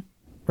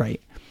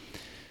 right?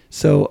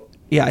 So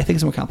yeah, I think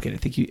it's more complicated.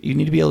 I think you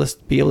need to be able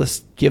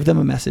to give them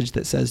a message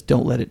that says,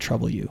 don't let it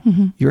trouble you.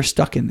 You're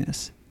stuck in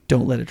this.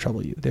 Don't let it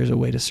trouble you. There's a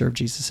way to serve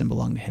Jesus and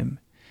belong to him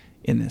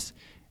in this.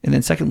 And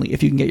then secondly,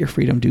 if you can get your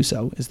freedom, do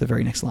so, is the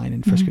very next line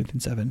in 1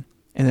 Corinthians 7.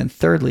 And then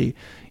thirdly,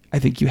 I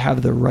think you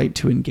have the right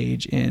to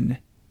engage in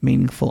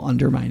meaningful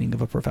undermining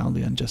of a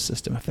profoundly unjust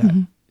system, if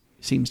that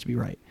seems to be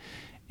right.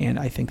 And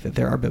I think that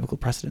there are biblical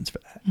precedents for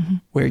that,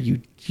 where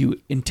you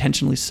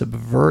intentionally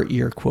subvert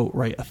your, quote,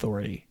 right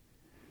authority,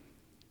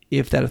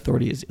 if that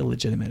authority is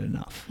illegitimate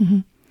enough,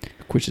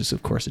 which is,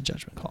 of course, a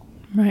judgment call.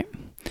 Right.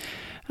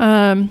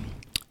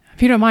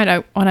 If you don't mind,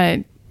 I want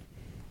to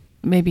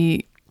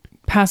maybe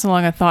pass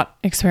along a thought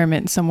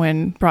experiment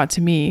someone brought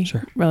to me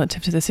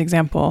relative to this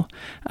example.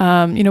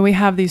 We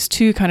have these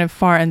two kind of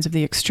far ends of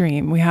the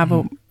extreme. We have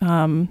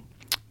a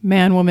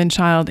man, woman,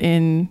 child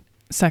in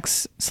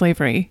sex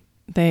slavery.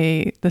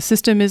 The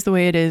system is the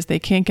way it is. They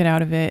can't get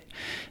out of it.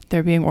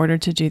 They're being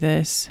ordered to do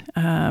this.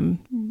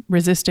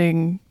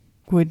 Resisting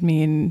would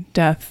mean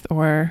death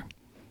or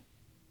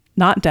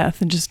not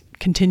death, and just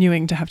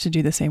continuing to have to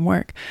do the same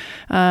work.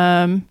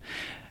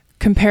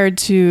 Compared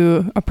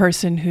to a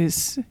person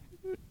who's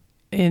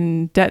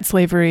in debt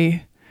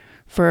slavery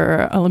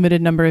for a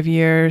limited number of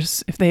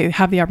years, if they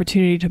have the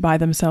opportunity to buy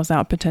themselves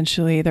out,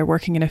 potentially they're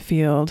working in a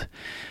field.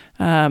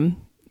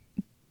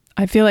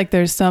 I feel like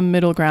there's some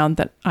middle ground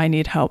that I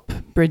need help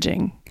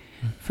bridging.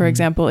 For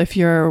example, if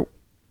you're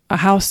a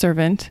house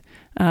servant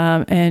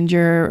and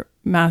your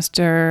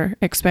master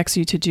expects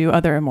you to do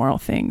other immoral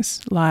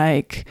things,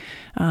 like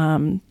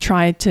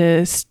try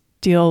to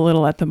steal a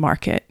little at the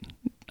market,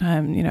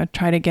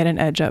 try to get an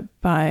edge up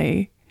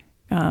by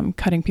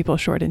cutting people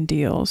short in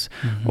deals,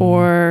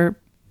 or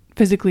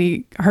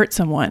physically hurt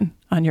someone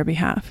on your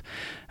behalf.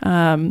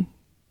 The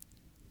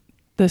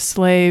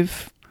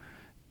slave,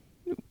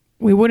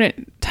 we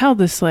wouldn't tell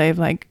the slave,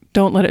 like,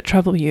 don't let it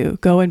trouble you.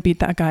 Go and beat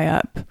that guy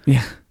up.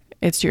 Yeah.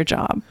 It's your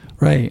job.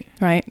 Right.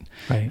 Right.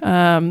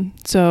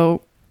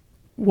 So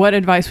what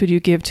advice would you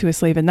give to a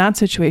slave in that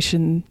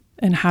situation,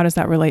 and how does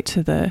that relate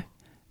to the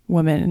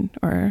woman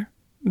or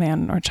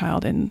man or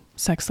child in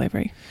sex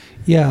slavery?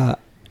 Yeah.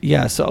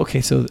 So,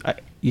 okay. So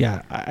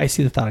I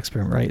see the thought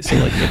experiment, right? So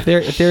like,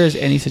 if there is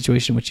any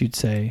situation which you'd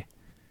say,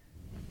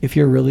 if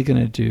you're really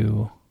going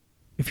to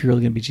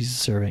be Jesus'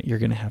 servant, you're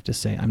going to have to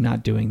say, I'm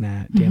not doing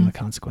that. Damn the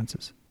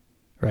consequences.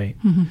 Right.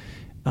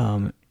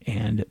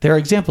 And there are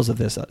examples of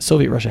this.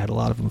 Soviet Russia had a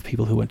lot of them, of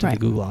people who went to the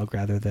Gulag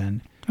rather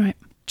than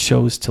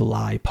chose to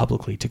lie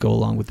publicly to go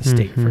along with the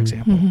state, for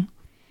example.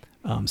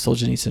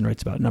 Solzhenitsyn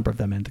writes about a number of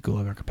them in the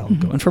Gulag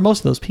Archipelago. And for most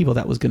of those people,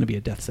 that was going to be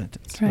a death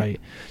sentence, right?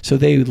 So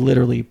they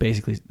literally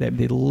basically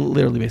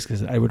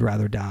said, I would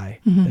rather die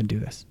than do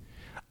this.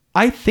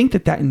 I think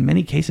that in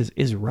many cases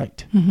is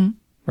right,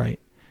 right?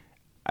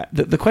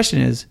 The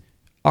question is,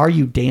 are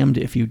you damned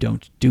if you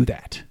don't do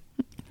that?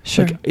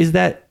 Sure. Like, is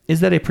that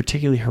a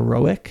particularly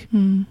heroic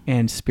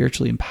and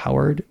spiritually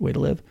empowered way to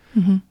live?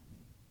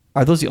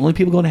 Are those the only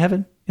people going to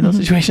heaven in those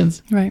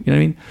situations? Right. You know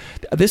what I mean?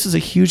 This is a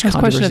huge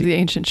controversy. Question of the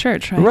ancient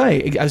church, right?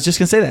 Right. I was just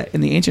going to say that.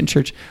 In the ancient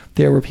church,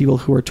 there were people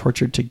who were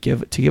tortured to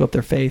give up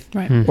their faith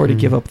or to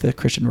give up the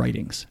Christian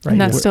writings. Right. And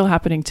that's still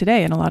happening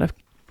today in a lot of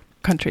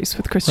countries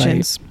with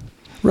Christians.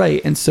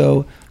 Right. And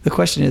so the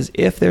question is,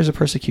 if there's a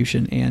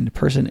persecution and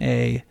person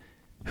A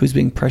who's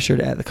being pressured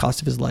at the cost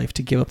of his life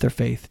to give up their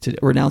faith, to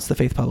renounce the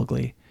faith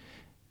publicly,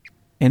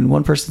 and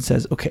one person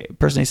says,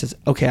 person A says,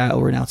 okay,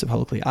 I'll renounce it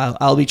publicly.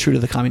 I'll be true to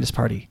the Communist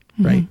Party,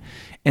 right?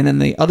 And then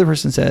the other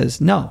person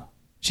says, no,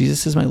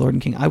 Jesus is my Lord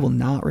and King. I will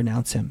not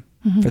renounce him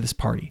for this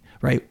party,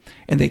 right?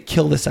 And they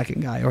kill the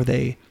second guy or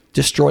they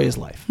destroy his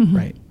life,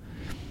 right?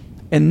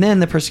 And then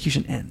the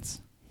persecution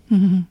ends,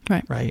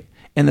 right?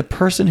 And the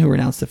person who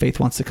renounced the faith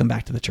wants to come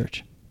back to the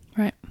church.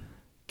 Right.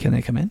 Can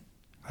they come in?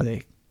 Are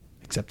they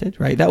accepted?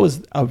 Right. That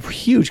was a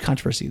huge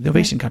controversy. The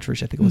Novatian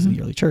controversy, I think it was in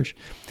the early church.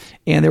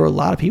 And there were a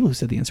lot of people who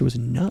said the answer was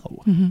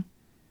no.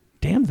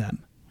 Damn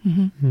them.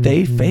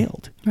 They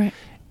failed. Right.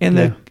 And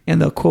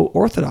the quote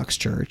Orthodox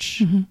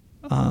Church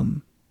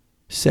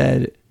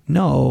said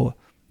no,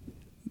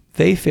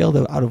 they failed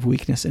out of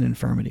weakness and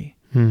infirmity.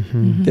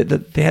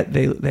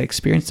 They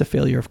experienced a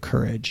failure of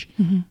courage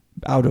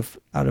out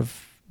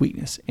of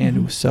weakness,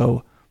 and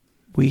so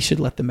we should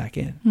let them back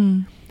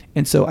in.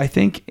 And so I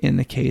think in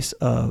the case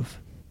of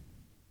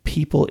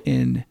people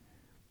in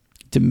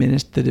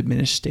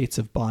diminished states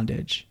of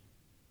bondage,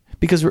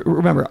 because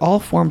remember, all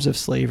forms of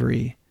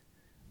slavery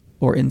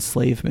or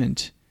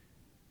enslavement,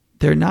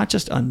 they're not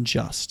just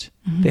unjust.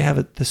 They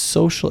have the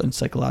social and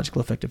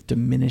psychological effect of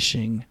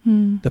diminishing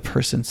the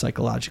person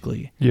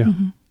psychologically. Yeah.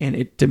 And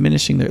it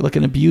diminishing their, like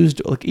an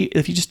abused, like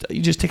if you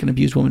just take an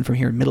abused woman from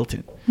here in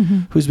Middleton,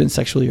 who's been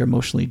sexually or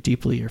emotionally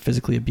deeply or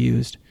physically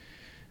abused,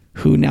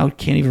 who now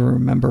can't even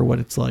remember what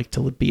it's like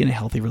to be in a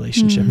healthy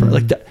relationship, or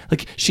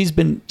like she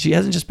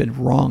hasn't just been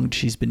wronged,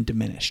 she's been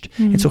diminished.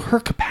 And so her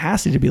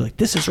capacity to be like,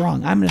 this is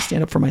wrong, I'm going to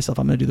stand up for myself,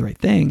 I'm going to do the right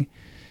thing,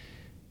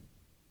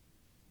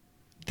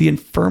 the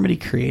infirmity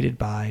created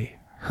by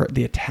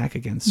the attack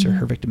against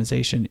her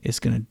victimization is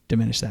going to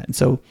diminish that. And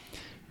so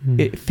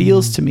it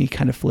feels to me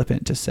kind of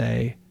flippant to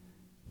say,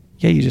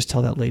 yeah, you just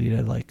tell that lady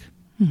to like,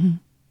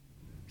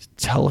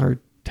 tell her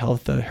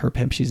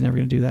pimp she's never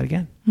going to do that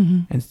again.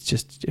 And it's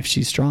just, if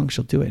she's strong,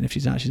 she'll do it. And if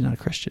she's not a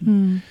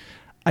Christian.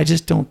 I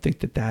just don't think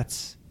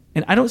that's,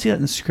 and I don't see that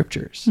in the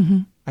scriptures.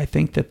 I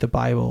think that the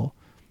Bible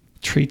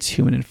treats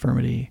human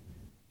infirmity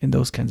in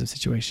those kinds of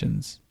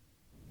situations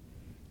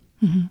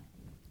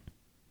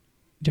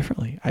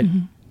differently.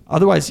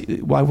 Otherwise,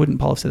 why wouldn't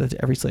Paul have said that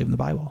to every slave in the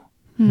Bible?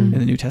 In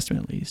the New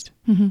Testament, at least.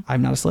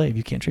 I'm not a slave.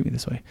 You can't treat me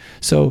this way.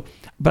 So,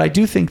 but I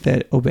do think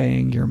that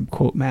obeying your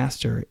quote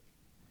master,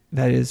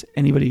 that is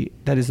anybody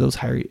that is those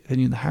higher than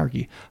you in the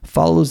hierarchy,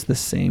 follows the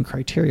same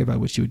criteria by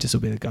which you would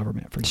disobey the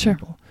government, for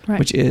example,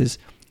 which is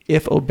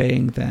if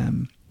obeying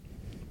them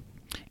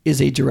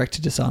is a direct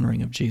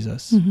dishonoring of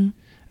Jesus,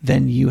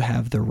 then you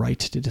have the right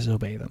to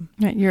disobey them.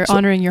 Right. You're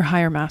honoring your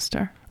higher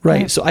master.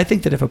 Right. So I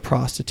think that if a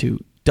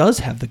prostitute does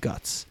have the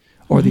guts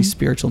or the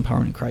spiritual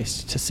empowerment in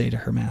Christ to say to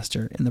her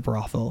master in the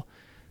brothel,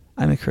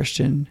 I'm a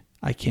Christian,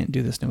 I can't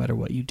do this no matter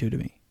what you do to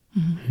me.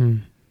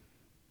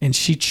 And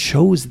she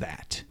chose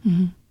that.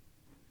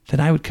 Then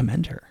I would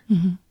commend her,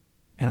 and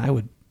I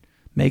would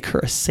make her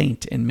a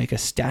saint and make a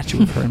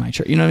statue of her in my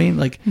church. You know what I mean?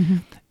 Like,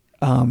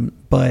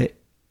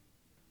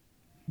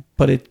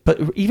 but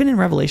even in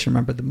Revelation,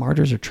 remember, the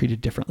martyrs are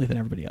treated differently than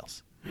everybody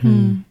else.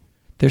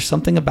 There's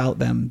something about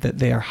them that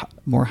they are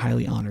more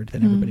highly honored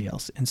than everybody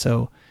else. And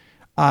so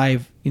I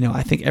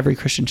think every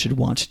Christian should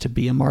want to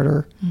be a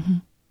martyr,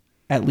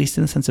 at least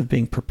in the sense of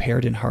being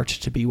prepared in heart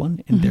to be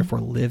one, and therefore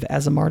live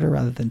as a martyr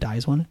rather than die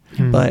as one.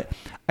 But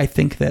I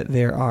think that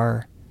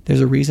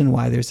there's a reason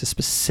why there's a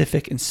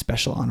specific and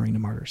special honoring to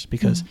martyrs,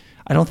 because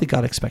I don't think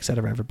God expects that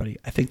of everybody.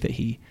 I think that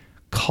he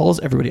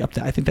calls everybody up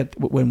to, I think that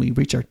when we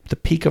reach the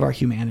peak of our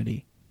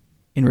humanity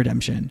in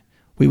redemption,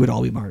 we would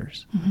all be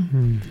martyrs.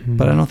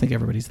 But I don't think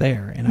everybody's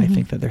there. And I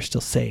think that they're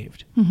still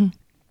saved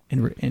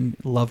and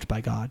loved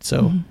by God.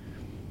 So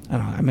I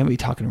don't know, I may be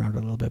talking around it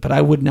a little bit, but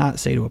I would not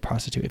say to a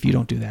prostitute, if you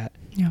don't do that,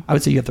 I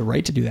would say you have the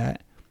right to do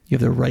that. You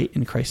have the right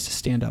in Christ to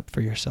stand up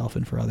for yourself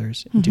and for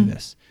others and do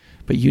this.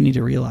 But you need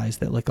to realize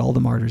that, like all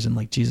the martyrs and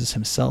like Jesus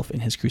himself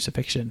in his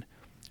crucifixion,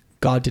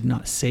 God did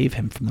not save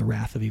him from the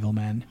wrath of evil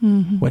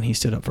men when he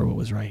stood up for what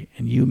was right.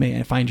 And you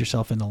may find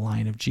yourself in the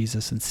line of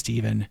Jesus and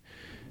Stephen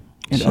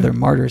and other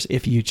martyrs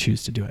if you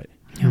choose to do it.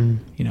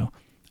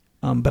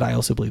 But I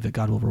also believe that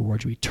God will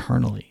reward you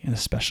eternally in a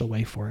special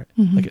way for it,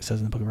 like it says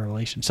in the book of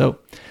Revelation. So,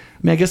 I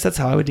mean, I guess that's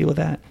how I would deal with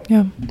that.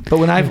 Yeah. But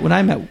when I've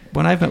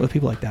met with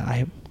people like that,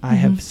 I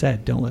have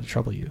said, don't let it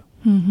trouble you.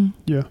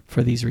 Yeah.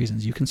 For these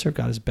reasons, you can serve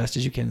God as best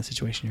as you can in the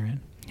situation you're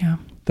in. Yeah.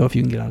 Though if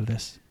you can get out of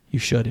this, you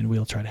should, and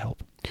we'll try to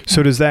help.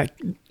 So does that,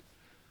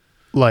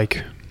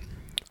 like,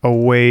 a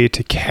way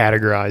to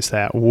categorize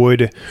that,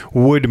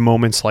 would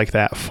moments like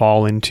that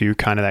fall into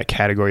kind of that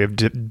category of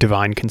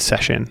divine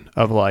concession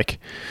of like,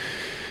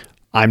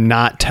 I'm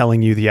not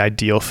telling you the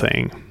ideal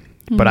thing,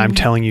 but I'm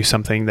telling you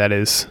something that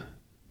is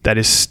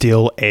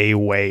still a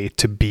way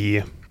to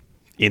be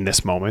in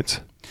this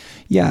moment?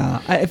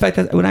 Yeah. In fact,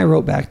 when I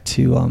wrote back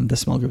to the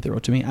small group that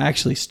wrote to me, I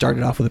actually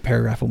started off with a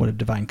paragraph on what a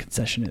divine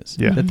concession is.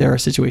 Yeah. That there are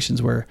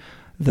situations where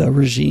the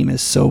regime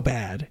is so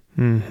bad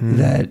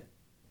that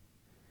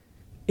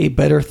a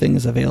better thing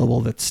is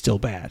available that's still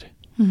bad.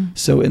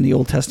 So in the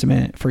Old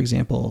Testament, for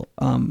example,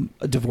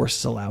 a divorce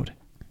is allowed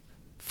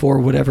for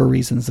whatever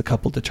reasons the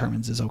couple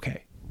determines is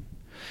okay.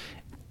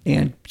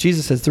 And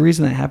Jesus says the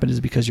reason that happened is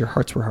because your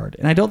hearts were hard.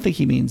 And I don't think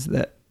he means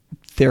that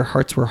their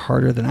hearts were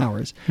harder than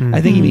ours.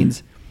 I think he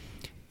means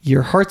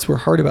your hearts were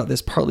hard about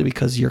this partly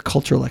because your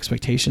cultural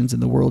expectations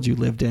and the world you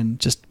lived in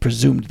just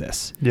presumed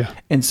this. Yeah.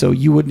 And so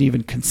you wouldn't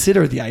even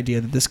consider the idea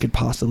that this could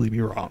possibly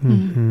be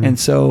wrong. And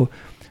so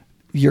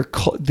your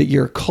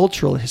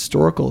cultural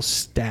historical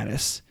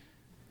status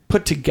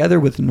put together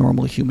with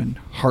normal human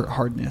heart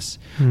hardness,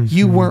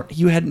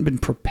 you hadn't been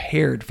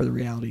prepared for the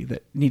reality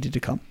that needed to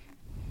come.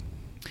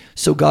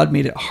 So God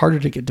made it harder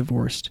to get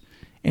divorced,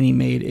 and he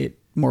made it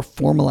more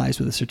formalized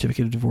with a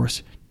certificate of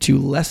divorce to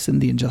lessen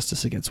the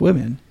injustice against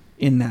women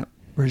in that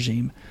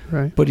regime.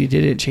 Right. But he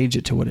didn't change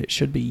it to what it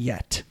should be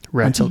yet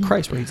until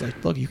Christ, where he's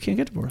like, look, you can't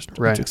get divorced,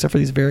 except for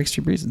these very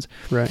extreme reasons.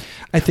 Right.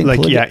 I think like,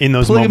 in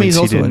those polygamy moments,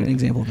 is also an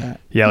example of that.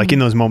 Yeah. Like in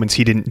those moments,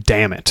 he didn't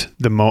damn it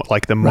the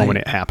moment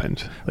it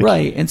happened. Like,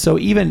 right. And so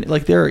even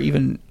like there are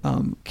even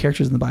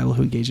characters in the Bible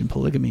who engage in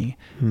polygamy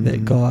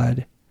that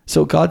God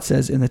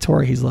says in the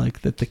Torah, he's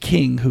like that the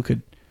king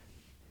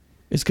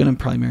is going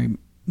to probably marry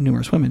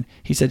numerous women.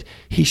 He said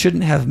he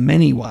shouldn't have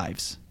many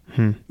wives,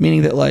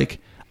 meaning that like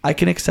I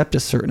can accept a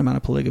certain amount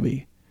of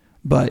polygamy,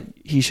 but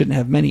he shouldn't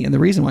have many. And the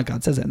reason why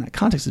God says that in that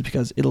context is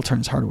because it'll turn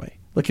his heart away.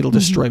 Like it'll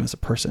destroy him as a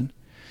person.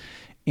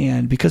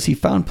 And because he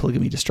found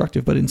polygamy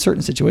destructive, but in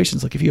certain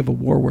situations, like if you have a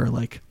war where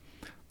like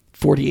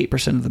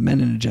 48% of the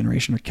men in a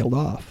generation are killed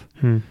off,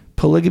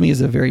 polygamy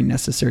is a very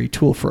necessary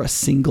tool for a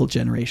single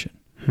generation,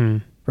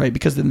 right?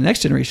 Because in the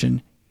next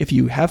generation, if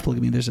you have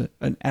polygamy, there's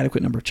an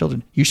adequate number of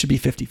children, you should be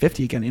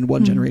 50-50 again in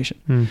one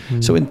generation.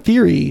 So in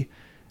theory,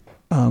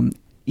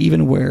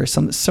 even where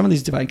some of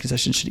these divine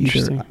concessions should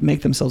either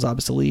make themselves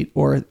obsolete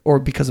or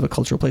because of a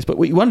cultural place. But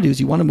what you want to do is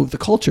you want to move the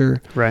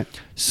culture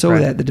so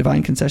that the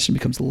divine concession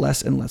becomes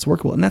less and less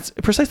workable. And that's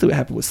precisely what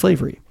happened with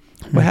slavery.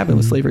 What happened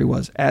with slavery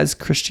was as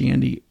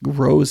Christianity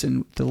rose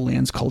in the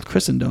lands called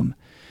Christendom,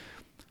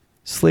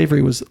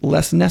 slavery was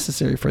less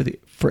necessary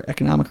for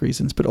economic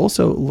reasons, but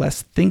also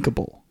less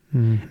thinkable.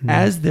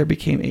 As there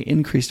became an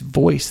increased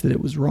voice that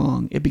it was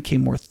wrong, it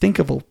became more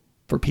thinkable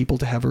for people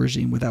to have a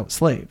regime without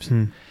slaves.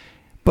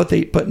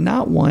 But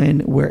not one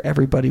where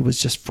everybody was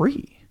just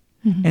free.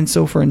 And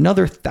so for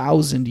another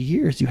 1,000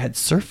 years, you had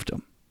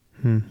serfdom,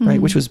 right?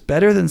 Which was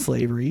better than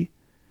slavery,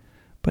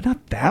 but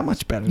not that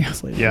much better than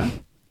slavery. Yeah.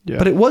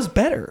 But it was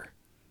better,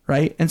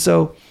 right? And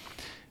so,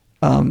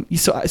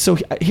 so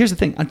here's the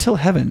thing: until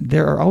heaven,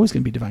 there are always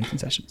going to be divine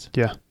concessions.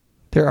 Yeah,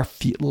 there are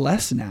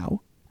less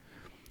now,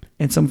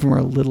 and some of them are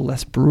a little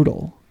less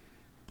brutal,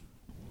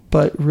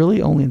 but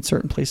really only in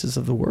certain places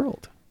of the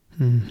world.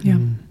 Yeah.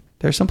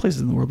 There are some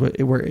places in the world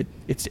where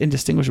it's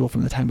indistinguishable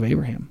from the time of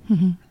Abraham.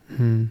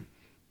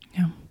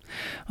 Yeah.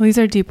 Well, these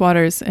are deep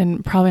waters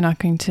and probably not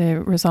going to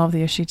resolve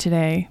the issue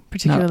today,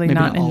 particularly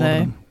not in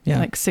the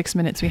like 6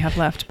 minutes we have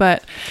left.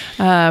 But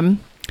I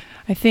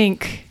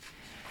think,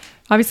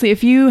 obviously,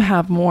 if you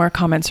have more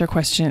comments or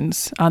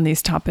questions on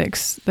these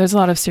topics, there's a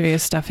lot of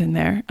serious stuff in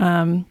there.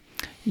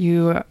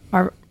 You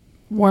are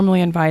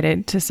warmly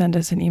invited to send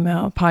us an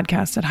email,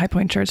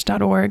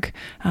 podcast@highpointchurch.org.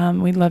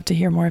 We'd love to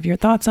hear more of your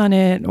thoughts on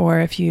it, or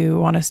if you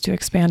want us to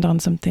expand on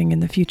something in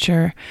the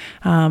future,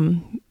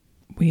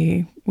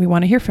 we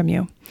want to hear from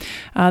you.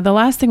 The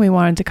last thing we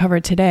wanted to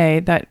cover today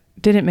that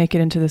didn't make it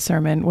into the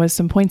sermon was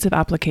some points of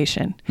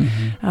application.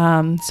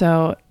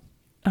 So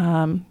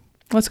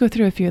let's go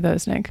through a few of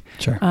those, Nick.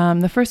 Sure.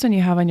 The first one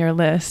you have on your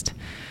list,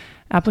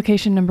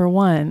 application number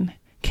 1,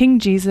 King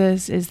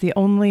Jesus is the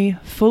only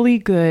fully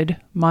good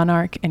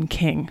monarch and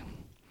king.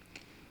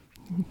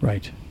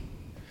 Right.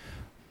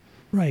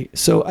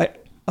 So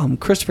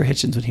Christopher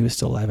Hitchens, when he was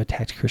still alive,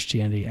 attacked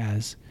Christianity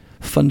as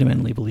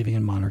fundamentally believing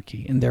in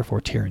monarchy and therefore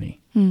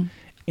tyranny,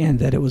 and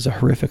that it was a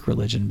horrific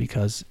religion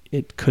because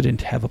it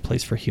couldn't have a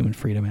place for human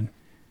freedom and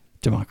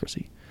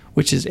democracy,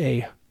 which is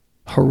a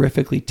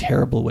horrifically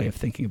terrible way of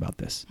thinking about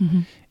this.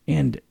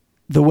 And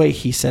the way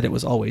he said it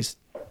was always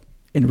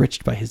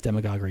enriched by his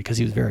demagoguery, because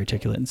he was very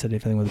articulate and said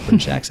everything with a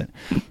British accent.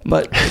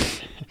 But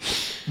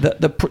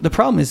the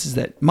problem is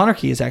that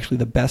monarchy is actually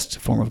the best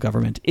form of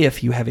government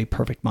if you have a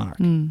perfect monarch.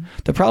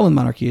 The problem with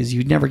monarchy is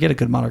you never get a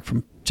good monarch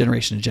from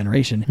generation to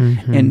generation,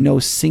 and no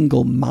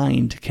single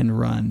mind can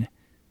run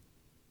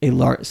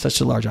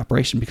such a large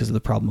operation because of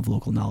the problem of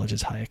local knowledge,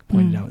 as Hayek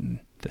pointed out in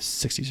the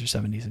 60s or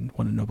 70s and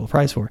won a Nobel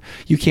Prize for.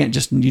 You can't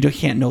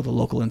know the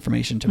local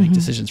information to make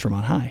decisions from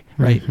on high,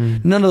 right?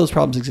 None of those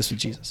problems exist with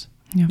Jesus.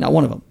 Yeah. Not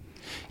one of them.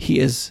 He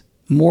is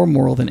more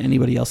moral than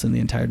anybody else in the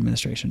entire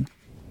administration,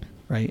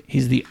 right?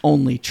 He's the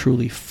only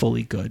truly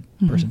fully good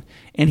person.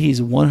 And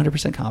he's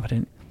 100%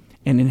 competent.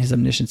 And in his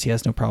omniscience, he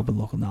has no problem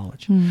with local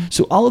knowledge.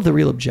 So all of the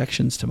real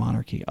objections to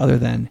monarchy, other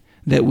than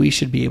that we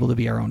should be able to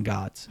be our own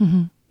gods,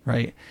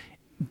 right,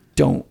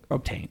 don't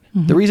obtain.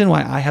 The reason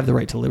why I have the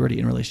right to liberty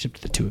in relationship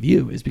to the two of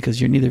you is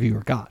because neither of you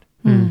are God.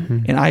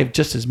 And I have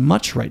just as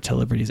much right to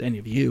liberty as any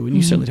of you. And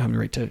you certainly don't have the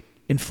right to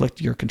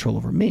inflict your control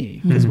over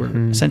me because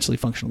we're essentially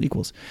functional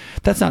equals.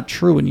 That's not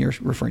true when you're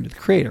referring to the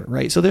creator,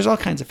 right? So there's all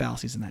kinds of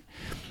fallacies in that.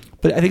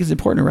 But I think it's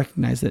important to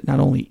recognize that not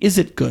only is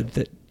it good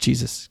that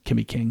Jesus can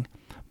be king,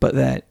 but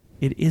that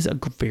it is a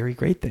very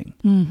great thing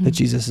that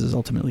Jesus is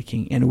ultimately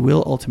king and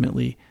will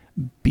ultimately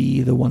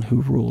be the one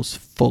who rules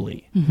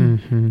fully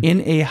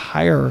in a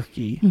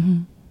hierarchy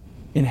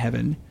in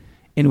heaven,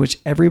 in which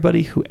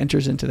everybody who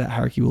enters into that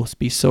hierarchy will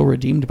be so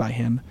redeemed by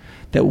him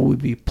that we will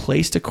be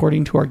placed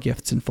according to our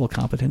gifts in full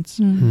competence,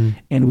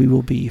 and we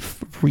will be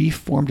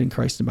reformed in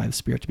Christ and by the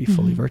Spirit to be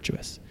fully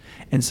virtuous.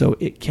 And so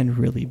it can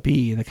really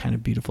be the kind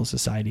of beautiful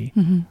society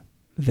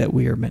that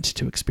we are meant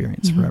to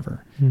experience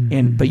forever.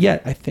 But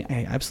yet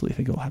I absolutely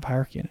think it will have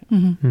hierarchy in it.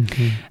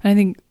 And I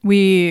think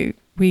we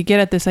get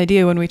at this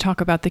idea when we talk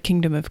about the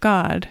kingdom of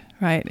God,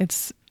 right?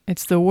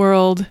 It's the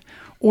world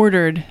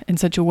ordered in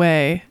such a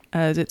way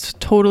as it's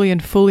totally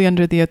and fully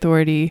under the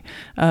authority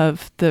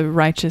of the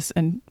righteous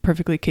and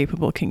perfectly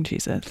capable King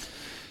Jesus.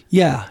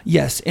 Yeah,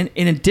 yes. And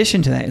in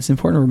addition to that, it's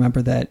important to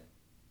remember that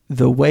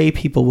the way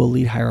people will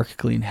lead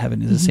hierarchically in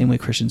heaven is the same way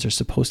Christians are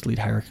supposed to lead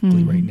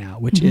hierarchically right now,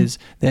 which is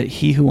that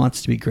he who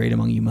wants to be great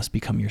among you must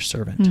become your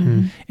servant.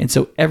 And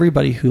so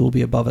everybody who will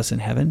be above us in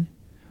heaven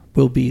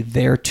will be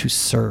there to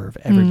serve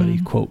everybody,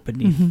 quote,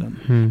 beneath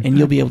them. And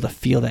you'll be able to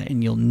feel that,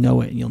 and you'll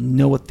know it, and you'll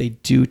know what they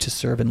do to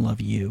serve and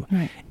love you.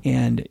 Right.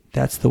 And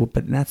that's the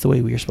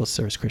way we are supposed to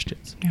serve as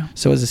Christians. Yeah.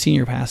 So as a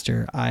senior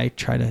pastor, I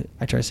try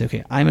to say,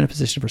 okay, I'm in a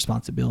position of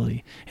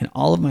responsibility, and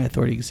all of my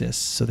authority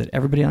exists so that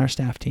everybody on our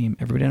staff team,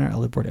 everybody on our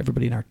elder board,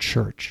 everybody in our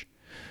church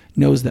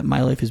knows that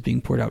my life is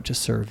being poured out to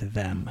serve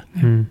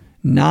them.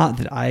 Not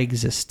that I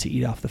exist to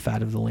eat off the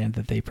fat of the land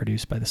that they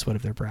produce by the sweat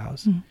of their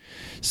brows.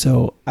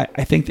 So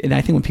I think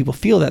when people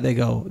feel that,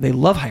 they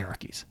love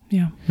hierarchies.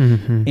 Yeah.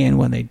 And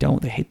when they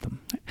don't, they hate them.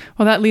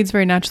 Well, that leads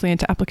very naturally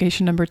into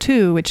application number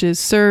 2, which is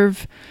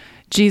serve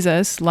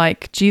Jesus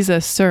like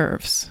Jesus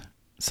serves.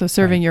 So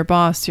serving your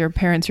boss, your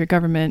parents, your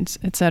government,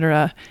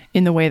 etc.,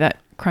 in the way that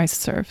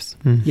Christ serves.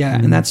 Yeah,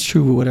 and that's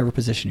true whatever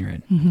position you're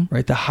in,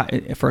 right?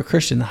 For a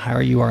Christian, the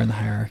higher you are in the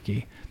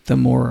hierarchy, the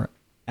more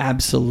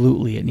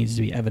absolutely it needs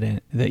to be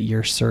evident that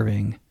you're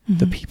serving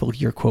the people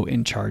you're, quote,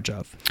 in charge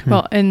of.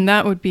 Well, and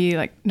that would be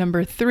like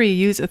number 3,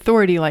 use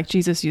authority like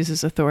Jesus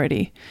uses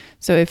authority.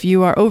 So if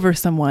you are over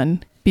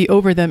someone, be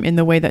over them in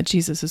the way that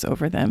Jesus is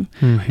over them.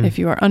 If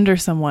you are under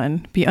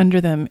someone, be under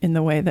them in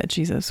the way that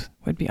Jesus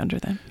would be under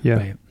them. Yeah.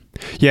 Right.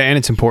 Yeah, and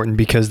it's important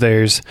because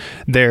there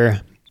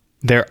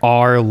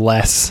are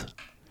less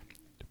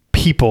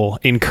people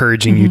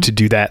encouraging you to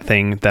do that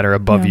thing that are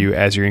above you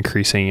as you're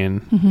increasing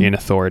in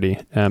authority.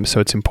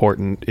 So it's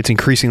important. It's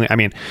increasingly,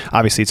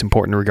 obviously it's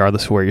important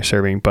regardless of where you're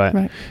serving,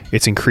 but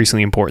it's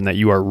increasingly important that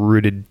you are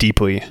rooted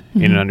deeply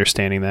in an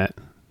understanding that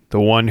the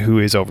one who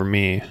is over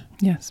me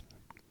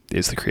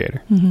is the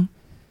creator.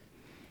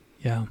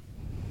 Yeah.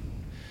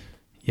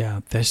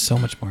 Yeah, there's so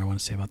much more I want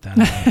to say about that.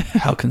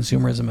 How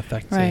consumerism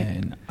affects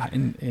it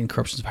and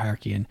corruptions of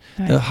hierarchy. And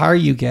the higher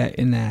you get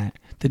in that,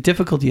 the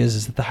difficulty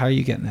is that the higher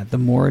you get in that, the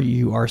more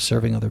you are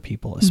serving other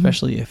people,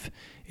 especially if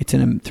it's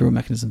through a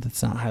mechanism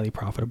that's not highly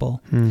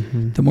profitable,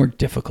 the more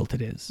difficult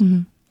it is.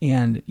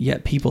 And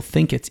yet people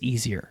think it's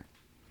easier.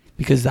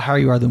 Because the higher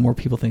you are, the more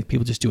people think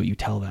people just do what you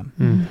tell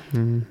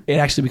them. It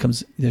actually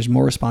becomes, there's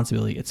more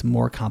responsibility. It's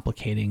more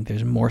complicating.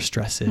 There's more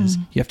stresses.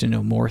 You have to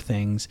know more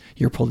things.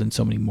 You're pulled in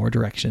so many more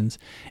directions.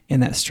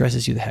 And that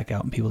stresses you the heck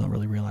out, and people don't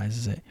really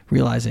realize it.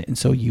 And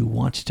so you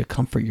want to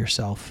comfort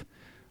yourself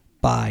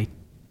by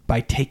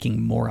taking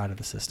more out of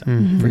the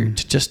system,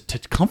 to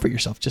comfort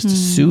yourself, just to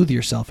soothe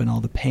yourself in all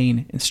the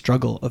pain and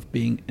struggle of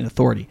being an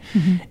authority.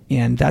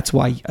 And that's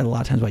why a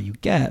lot of times you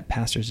get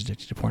pastors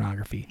addicted to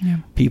pornography,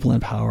 people in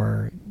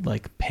power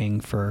like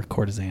paying for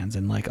courtesans,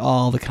 and like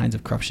all the kinds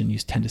of corruption you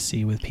tend to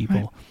see with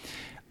people.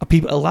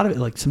 A lot of it,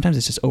 like sometimes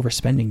it's just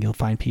overspending. You'll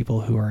find people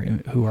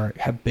who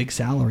have big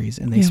salaries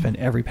and they spend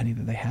every penny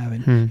that they have,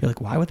 and you're like,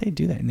 why would they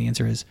do that? And the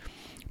answer is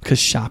because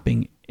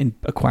shopping and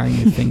acquiring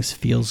new things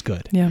feels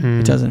good.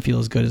 It doesn't feel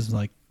as good as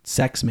like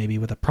sex maybe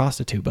with a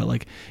prostitute, but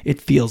like it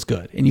feels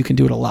good, and you can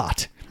do it a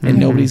lot, and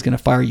nobody's going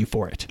to fire you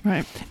for it.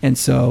 Right. And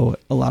so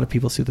a lot of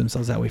people soothe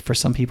themselves that way. For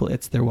some people,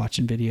 it's they're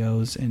watching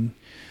videos and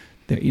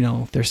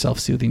they're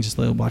self-soothing, just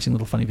watching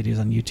little funny videos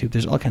on YouTube.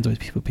 There's all kinds of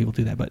ways people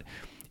do that, but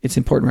it's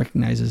important to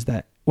recognize is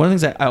that one of the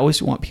things that I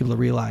always want people to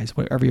realize,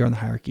 wherever you're on the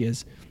hierarchy,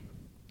 is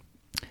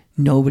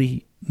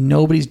nobody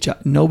nobody's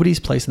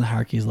place in the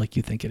hierarchy is like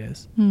you think it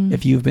is.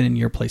 If you've been in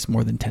your place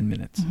more than 10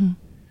 minutes.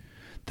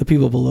 The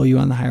people below you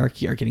on the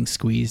hierarchy are getting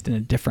squeezed in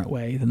a different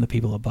way than the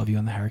people above you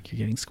on the hierarchy are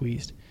getting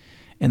squeezed.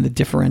 And the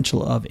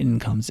differential of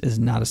incomes is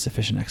not a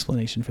sufficient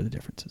explanation for the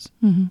differences.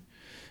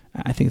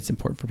 I think it's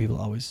important for people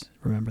to always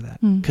remember that.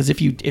 Because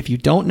if you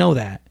don't know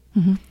that,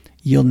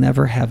 you'll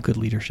never have good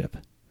leadership,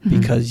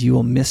 because you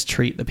will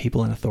mistreat the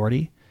people in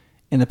authority.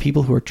 And the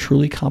people who are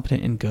truly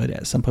competent and good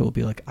at some point will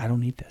be like, I don't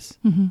need this.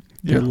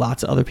 There are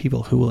lots of other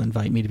people who will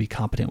invite me to be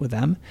competent with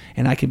them.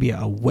 And I can be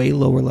a way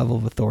lower level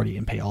of authority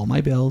and pay all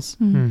my bills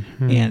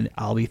and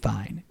I'll be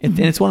fine. And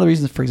it's one of the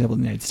reasons, for example,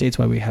 in the United States,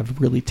 why we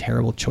have really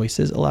terrible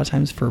choices a lot of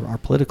times for our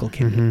political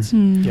candidates.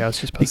 Yeah, it's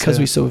just because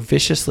we so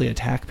viciously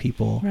attack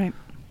people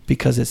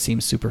because it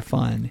seems super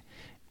fun.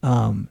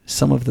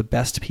 Some of the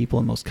best people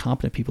and most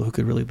competent people who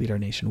could really lead our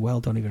nation well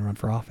don't even run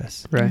for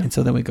office. And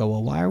so then we go,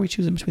 well, why are we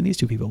choosing between these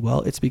two people?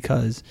 Well, it's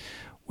because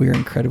we're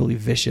incredibly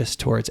vicious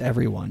towards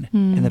everyone.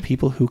 And the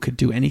people who could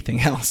do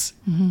anything else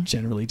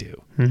generally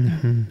do.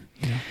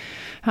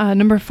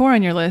 Number 4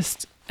 on your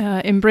list,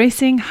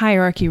 embracing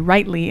hierarchy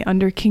rightly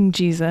under King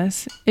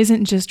Jesus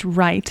isn't just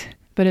right,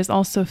 but is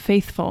also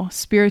faithful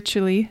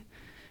spiritually,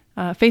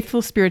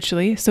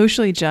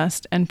 socially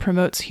just, and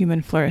promotes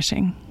human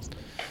flourishing.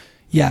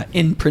 Yeah,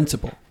 in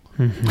principle.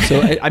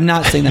 So I'm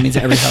not saying that means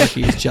that every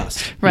hierarchy is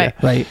just. Right.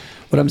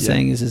 What I'm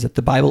saying is that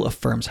the Bible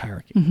affirms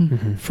hierarchy.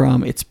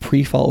 From its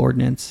pre-fall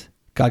ordinance,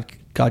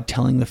 God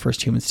telling the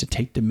first humans to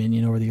take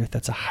dominion over the earth.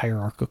 That's a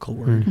hierarchical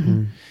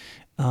word.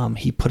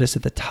 He put us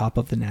at the top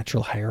of the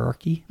natural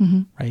hierarchy,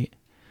 right?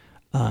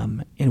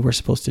 And we're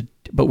supposed to,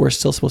 but we're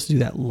still supposed to do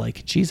that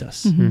like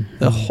Jesus.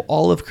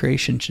 All of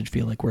creation should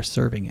feel like we're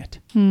serving it.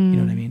 You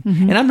know what I mean?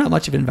 And I'm not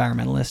much of an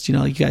environmentalist. You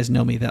know, you guys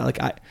know me that like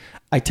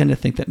I tend to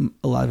think that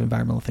a lot of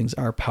environmental things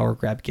are power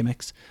grab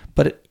gimmicks,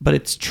 but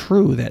it's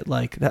true that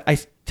like that I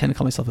tend to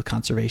call myself a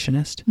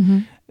conservationist.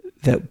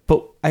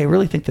 But I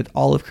really think that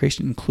all of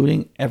creation,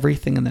 including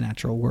everything in the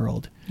natural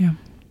world,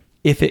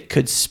 if it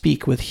could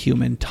speak with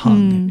human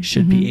tongue,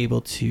 should be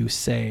able to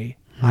say,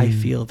 I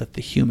feel that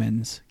the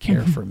humans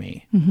care for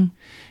me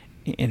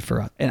and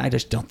for us. And I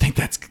just don't think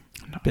that's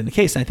been the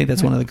case. And I think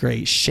that's one of the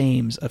great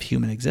shames of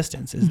human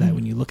existence is that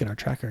when you look at our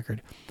track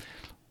record,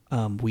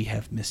 we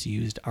have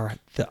misused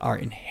our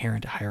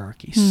inherent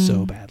hierarchy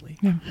so badly.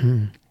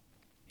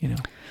 You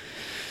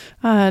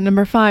know.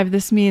 Number 5,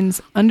 this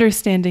means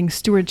understanding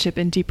stewardship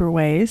in deeper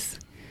ways,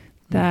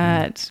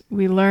 that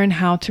we learn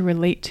how to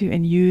relate to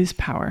and use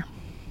power.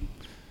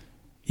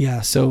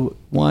 Yeah. So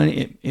one,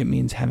 it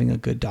means having a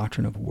good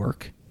doctrine of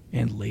work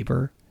and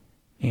labor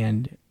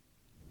and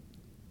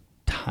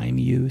time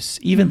use,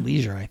 even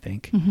leisure, I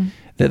think,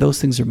 that those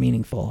things are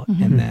meaningful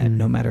and that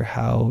no matter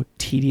how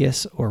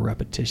tedious or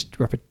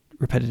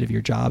repetitive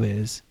your job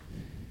is,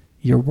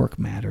 your work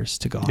matters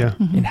to God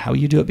and how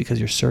you do it because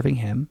you're serving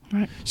him.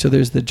 So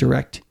there's the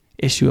direct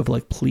issue of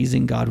like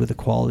pleasing God with the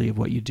quality of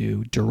what you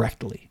do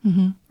directly,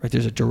 right?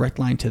 There's a direct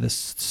line to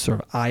this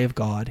sort of eye of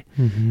God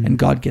and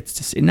God gets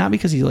to see, not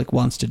because he like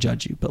wants to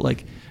judge you, but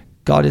like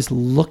God is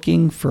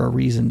looking for a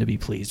reason to be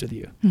pleased with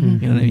you. You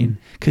know what I mean?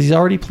 Because he's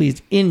already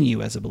pleased in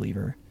you as a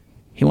believer.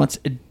 He wants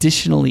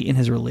additionally in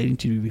his relating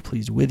to you to be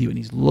pleased with you. And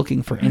he's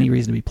looking for any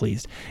reason to be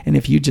pleased. And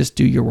if you just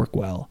do your work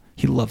well,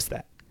 he loves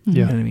that.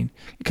 You know what I mean?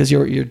 Because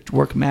your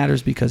work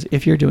matters, because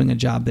if you're doing a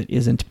job that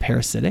isn't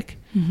parasitic,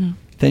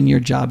 then your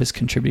job is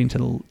contributing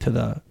to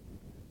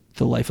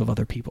the life of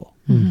other people,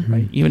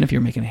 right? Even if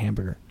you're making a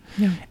hamburger.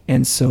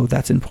 And so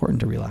that's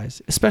important to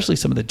realize, especially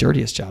some of the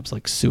dirtiest jobs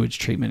like sewage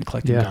treatment and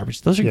collecting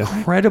garbage. Those are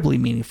incredibly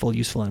meaningful,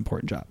 useful, and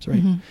important jobs,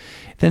 right?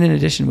 Then in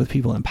addition, with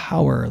people in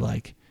power,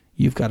 like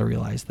you've got to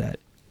realize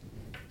that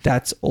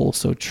that's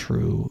also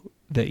true,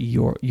 that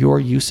your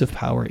use of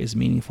power is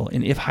meaningful.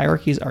 And if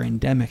hierarchies are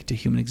endemic to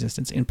human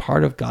existence and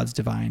part of God's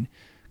divine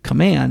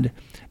command,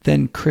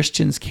 then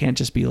Christians can't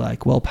just be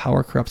like, well,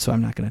 power corrupts, so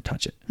I'm not going to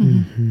touch it.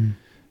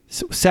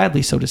 So,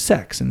 sadly, so does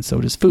sex, and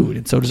so does food,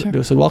 and so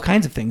does so all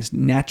kinds of things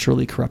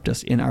naturally corrupt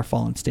us in our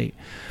fallen state.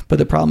 But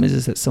the problem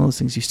is that some of those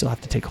things you still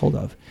have to take hold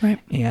of.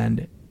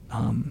 And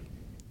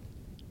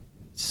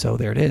so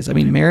there it is. I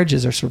mean,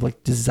 marriages are sort of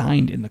like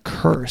designed in the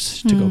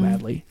curse to go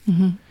badly.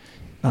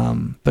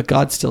 But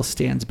God still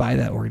stands by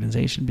that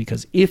organization,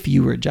 because if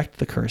you reject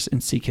the curse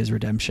and seek his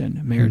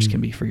redemption, marriage can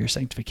be for your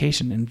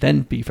sanctification and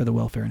then be for the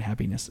welfare and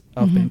happiness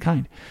of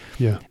mankind.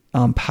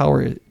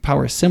 Power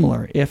is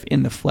similar. If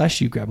in the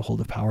flesh you grab a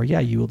hold of power,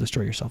 you will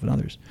destroy yourself and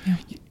others.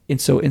 And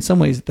so in some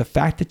ways, the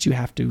fact that you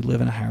have to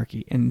live in a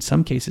hierarchy, and in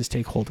some cases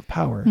take hold of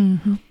power,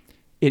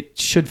 it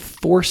should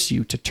force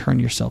you to turn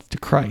yourself to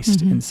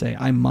Christ and say,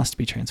 I must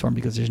be transformed,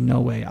 because there's no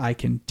way I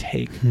can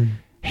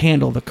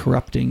handle the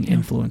corrupting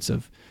influence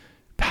of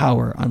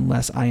power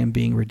unless I am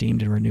being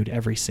redeemed and renewed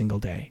every single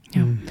day.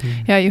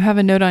 Yeah, you have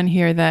a note on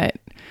here that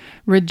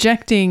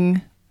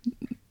rejecting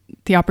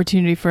the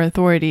opportunity for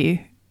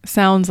authority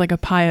sounds like a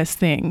pious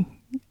thing.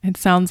 It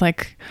sounds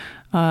like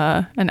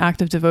an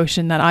act of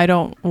devotion, that I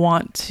don't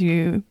want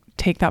to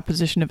take that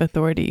position of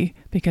authority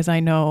because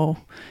I know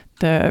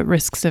the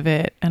risks of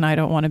it, and I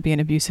don't want to be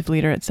an abusive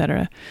leader,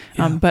 etc.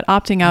 Yeah. But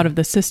opting out of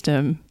the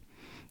system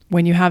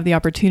when you have the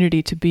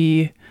opportunity to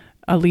be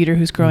a leader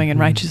who's growing in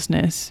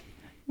righteousness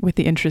with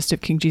the interest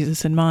of King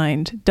Jesus in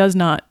mind does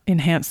not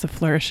enhance the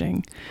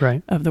flourishing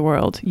of the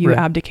world. You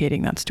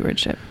abdicating that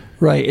stewardship.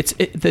 Right. It's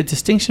the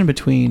distinction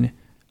between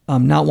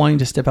not wanting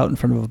to step out in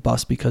front of a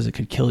bus because it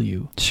could kill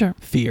you. Sure.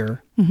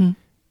 Fear.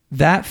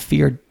 That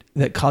fear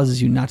that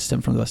causes you not to step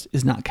in front of the bus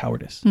is not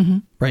cowardice.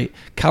 Right.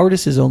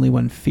 Cowardice is only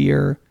when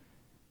fear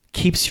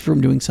keeps you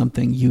from doing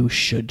something you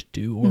should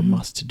do or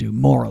must do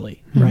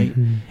morally, right?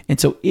 And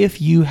so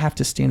if you have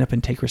to stand up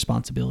and take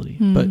responsibility,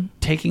 but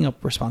taking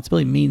up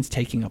responsibility means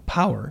taking up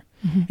power,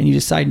 and you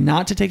decide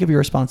not to take up your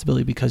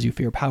responsibility because you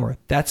fear power,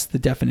 that's the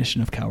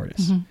definition of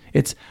cowardice.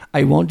 It's,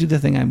 I won't do the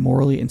thing I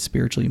morally and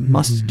spiritually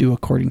must do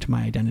according to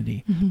my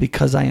identity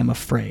because I am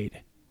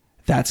afraid.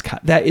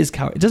 That is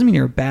coward. It doesn't mean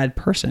you're a bad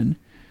person.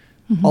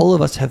 All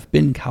of us have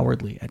been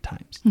cowardly at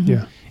times.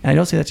 Yeah. And I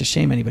don't say that to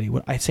shame anybody.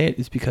 What I say it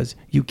is because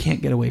you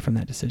can't get away from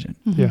that decision.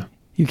 Yeah.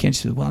 You can't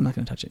just say, well, I'm not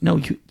going to touch it.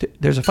 No,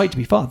 there's a fight to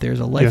be fought.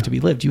 There's a life to be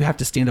lived. You have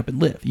to stand up and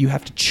live. You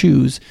have to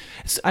choose.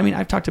 I mean,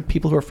 I've talked to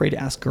people who are afraid to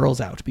ask girls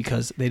out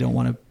because they don't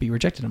want to be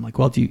rejected. I'm like,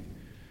 well,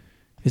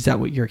 is that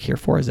what you're here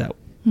for? Is that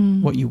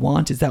what you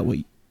want? Is that what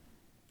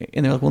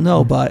and they're like, well,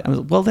 no, but I was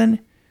like, well, then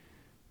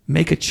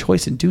make a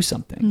choice and do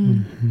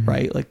something,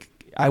 right? Like,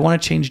 I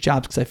want to change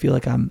jobs because I feel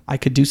like I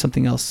could do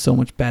something else so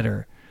much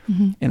better.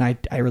 And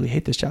I really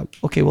hate this job.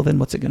 Okay, well then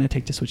what's it going to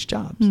take to switch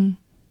jobs?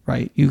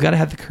 Right? You got to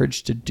have the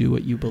courage to do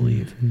what you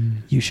believe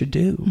you should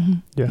do.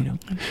 Yeah. You know?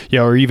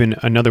 Yeah. Or even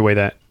another way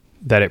that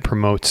it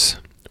promotes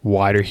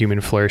wider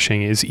human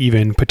flourishing is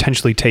even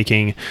potentially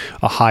taking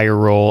a higher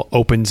role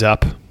opens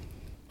up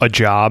a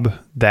job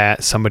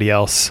that somebody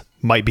else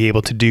might be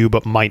able to do,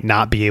 but might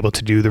not be able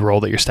to do the role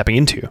that you're stepping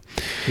into.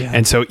 Yeah.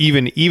 And so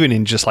even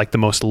in just like the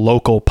most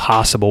local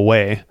possible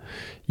way,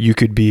 you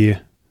could be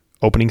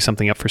opening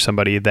something up for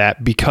somebody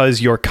that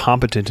because you're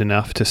competent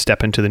enough to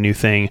step into the new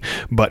thing,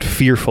 but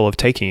fearful of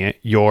taking it,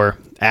 you're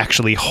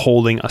actually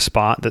holding a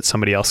spot that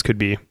somebody else could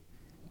be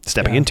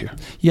stepping into.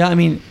 Yeah. I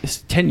mean,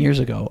 10 years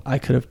ago, I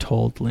could have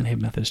told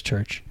Lynnhaven Methodist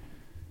Church,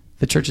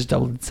 the church has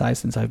doubled in size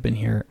since I've been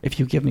here. If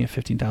you give me a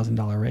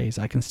 $15,000 raise,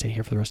 I can stay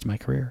here for the rest of my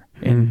career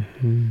and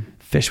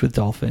fish with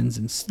dolphins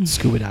and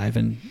scuba dive.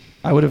 And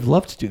I would have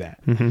loved to do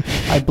that.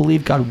 I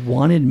believe God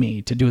wanted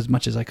me to do as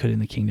much as I could in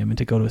the kingdom and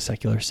to go to a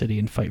secular city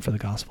and fight for the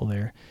gospel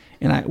there.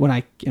 And when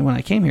I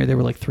came here, there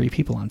were like 3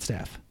 people on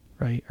staff,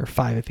 right? Or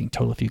 5, I think,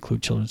 total if you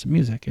include children's and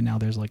music. And now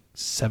there's like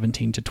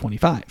 17 to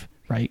 25,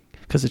 right?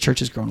 Because the church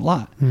has grown a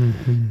lot.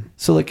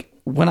 So like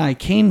when I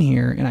came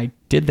here and I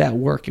did that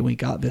work and we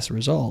got this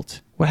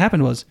result, what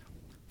happened was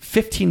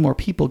 15 more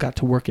people got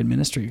to work in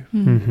ministry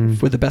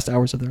for the best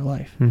hours of their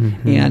life.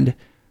 And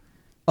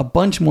a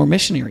bunch more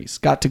missionaries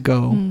got to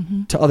go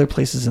to other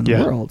places in the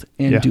world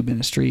and do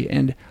ministry.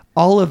 And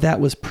all of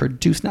that was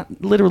produced,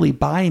 not literally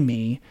by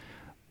me,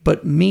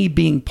 but me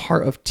being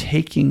part of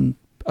taking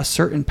a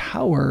certain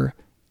power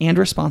and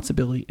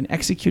responsibility and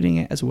executing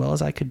it as well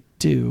as I could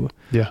do,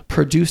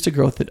 produced a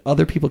growth that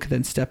other people could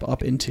then step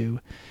up into,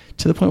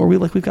 to the point where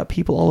we've got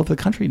people all over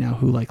the country now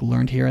who like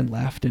learned here and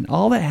left. And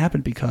all that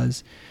happened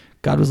because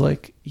God was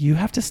like, you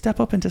have to step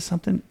up into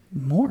something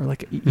more.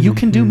 Like you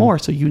can do more,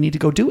 so you need to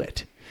go do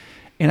it.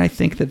 And I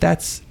think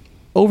that's,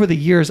 over the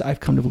years,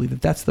 I've come to believe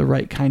that that's the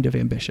right kind of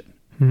ambition.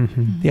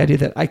 The idea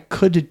that I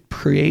could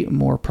create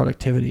more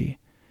productivity.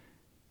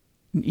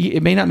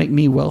 It may not make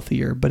me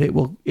wealthier, but it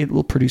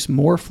will produce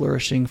more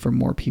flourishing for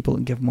more people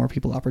and give more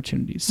people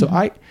opportunities. So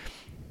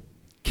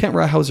Kent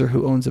Rahauser,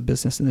 who owns a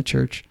business in the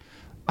church,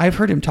 I've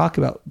heard him talk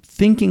about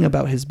thinking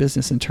about his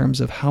business in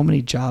terms of how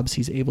many jobs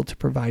he's able to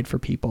provide for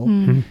people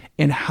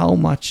and how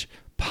much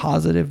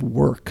positive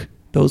work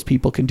those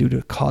people can do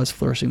to cause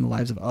flourishing in the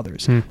lives of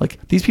others.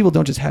 Like these people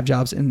don't just have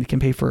jobs and they can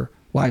pay for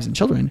wives and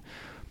children,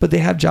 but they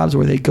have jobs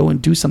where they go and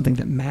do something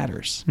that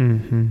matters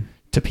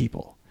to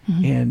people.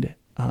 And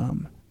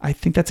I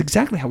think that's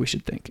exactly how we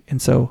should think. And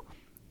so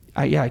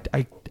I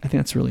think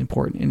that's really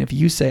important. And if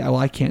you say, oh,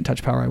 well, I can't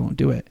touch power, I won't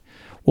do it.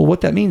 Well,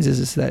 what that means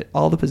is that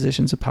all the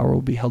positions of power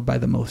will be held by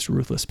the most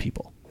ruthless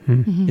people.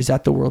 Is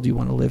that the world you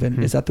want to live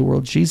in? Is that the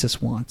world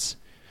Jesus wants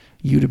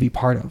you to be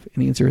part of?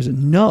 And the answer is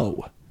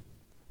no.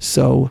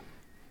 So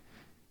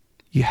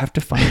you have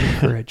to find the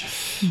courage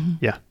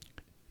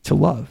to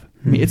love.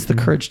 I mean, it's the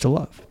courage to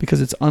love, because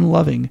it's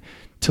unloving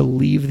to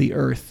leave the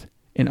earth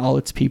and all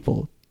its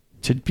people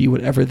to be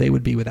whatever they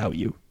would be without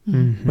you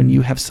when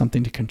you have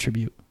something to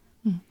contribute.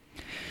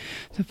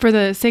 So for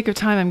the sake of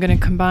time, I'm going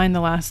to combine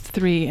the last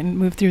 3 and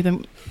move through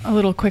them a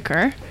little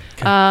quicker.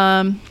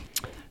 Okay.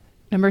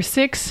 Number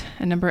 6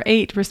 and number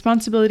 8,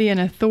 responsibility and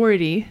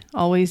authority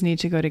always need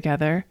to go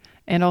together.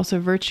 And also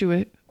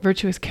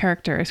virtuous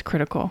character is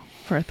critical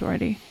for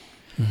authority.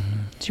 Do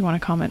you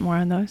want to comment more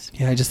on those?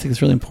 Yeah, I just think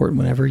it's really important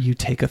whenever you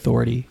take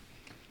authority,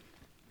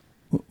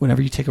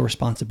 whenever you take a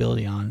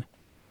responsibility on,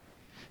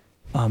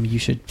 you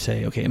should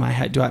say, okay, am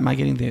I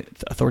getting the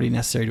authority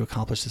necessary to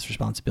accomplish this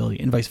responsibility?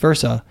 And vice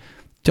versa.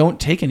 don't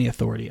take any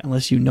authority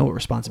unless you know what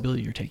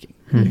responsibility you're taking.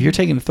 If you're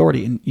taking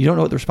authority and you don't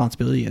know what the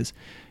responsibility is,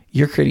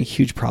 you're creating a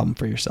huge problem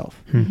for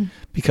yourself.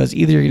 Because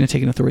either you're going to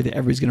take an authority that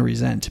everybody's going to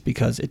resent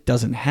because it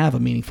doesn't have a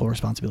meaningful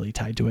responsibility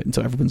tied to it. And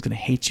so everyone's going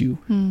to hate you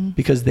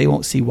because they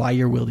won't see why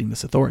you're wielding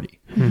this authority.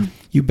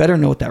 You better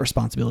know what that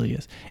responsibility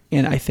is.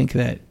 And I think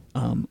that,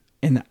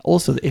 and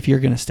also if you're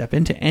going to step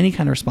into any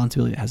kind of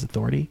responsibility that has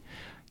authority,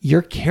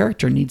 your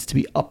character needs to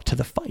be up to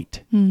the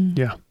fight.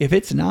 Yeah. If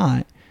it's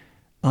not,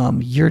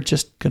 you're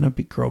just going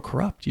to grow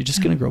corrupt. You're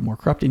just going to grow more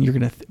corrupt, and you're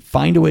going to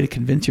find a way to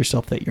convince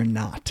yourself that you're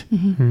not.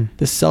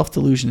 The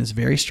self-delusion is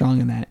very strong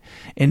in that.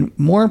 And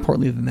more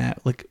importantly than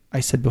that, like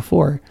I said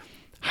before,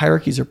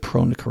 hierarchies are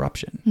prone to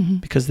corruption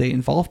because they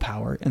involve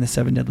power, and the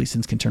 7 deadly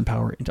sins can turn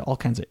power into all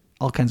kinds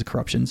of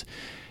corruptions.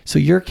 So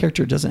your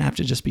character doesn't have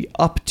to just be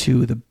up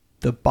to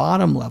the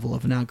bottom level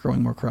of not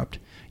growing more corrupt.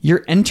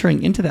 You're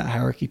entering into that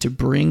hierarchy to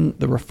bring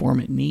the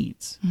reform it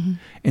needs.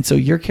 And so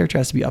your character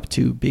has to be up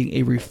to being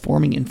a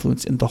reforming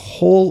influence in the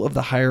whole of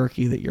the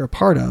hierarchy that you're a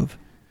part of,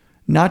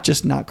 not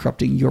just not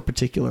corrupting your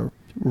particular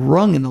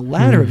rung in the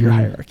ladder of your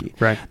hierarchy.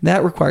 Right.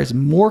 That requires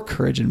more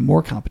courage and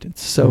more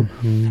competence. So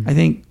I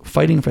think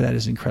fighting for that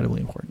is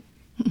incredibly important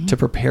to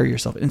prepare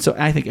yourself. And so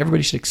I think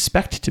everybody should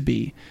expect to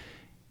be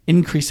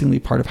increasingly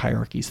part of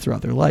hierarchies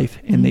throughout their life,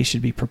 and they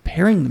should be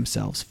preparing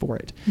themselves for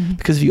it.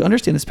 Because if you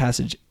understand this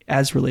passage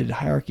as related to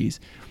hierarchies,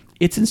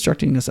 it's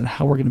instructing us on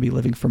how we're going to be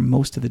living for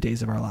most of the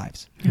days of our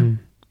lives. And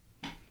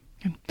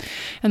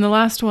the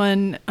last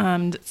one,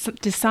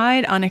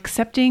 decide on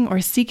accepting or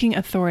seeking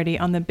authority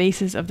on the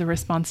basis of the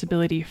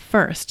responsibility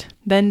first,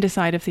 then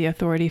decide if the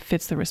authority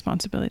fits the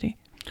responsibility.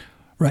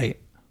 Right.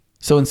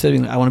 So instead of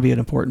being, I want to be an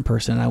important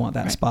person, I want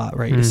that spot,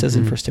 right? It says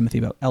in 1 Timothy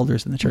about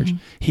elders in the church,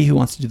 he who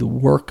wants to do the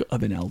work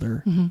of an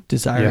elder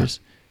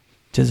desires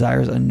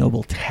a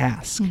noble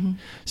task.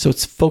 So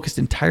it's focused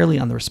entirely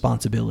on the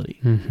responsibility.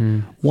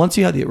 Once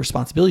you have the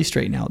responsibility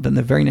straightened out, then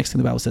the very next thing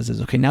the Bible says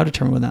is, okay, now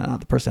determine whether or not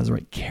the person has the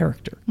right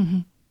character,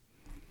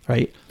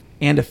 right?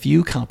 And a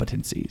few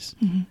competencies.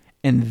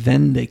 And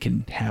then they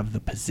can have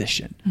the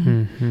position.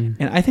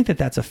 And I think that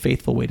that's a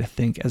faithful way to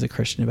think as a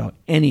Christian about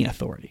any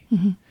authority.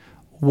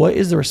 What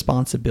is the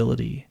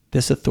responsibility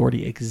this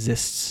authority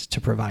exists to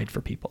provide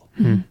for people?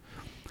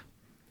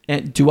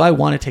 And do I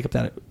want to take up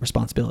that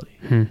responsibility?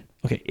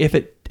 Okay,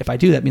 if I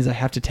do, that means I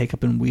have to take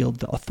up and wield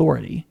the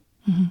authority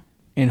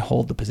and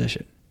hold the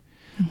position.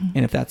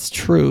 And if that's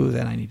true,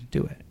 then I need to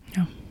do it.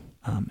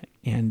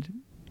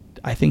 And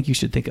I think you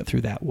should think it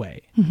through that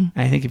way. And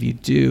I think if you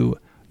do,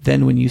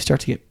 then when you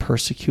start to get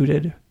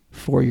persecuted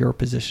for your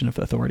position of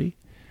authority,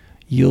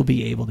 you'll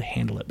be able to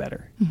handle it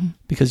better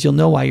because you'll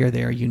know why you're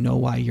there. You know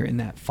why you're in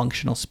that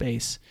functional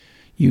space.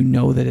 You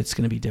know that it's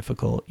going to be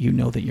difficult. You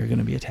know that you're going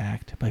to be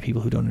attacked by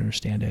people who don't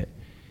understand it.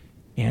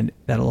 And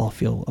that'll all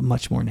feel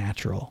much more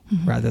natural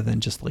rather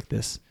than just like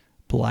this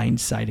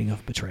blindsiding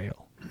of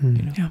betrayal, you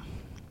know,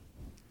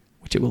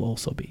 which it will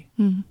also be.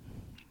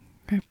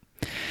 Okay.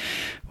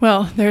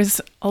 Well,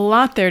 there's a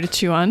lot there to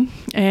chew on.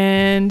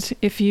 And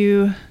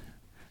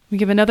we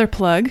give another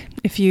plug.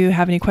 If you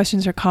have any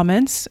questions or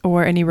comments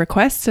or any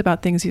requests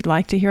about things you'd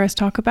like to hear us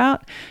talk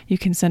about, you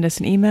can send us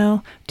an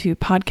email to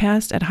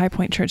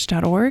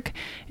podcast@highpointchurch.org.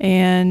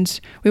 And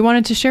we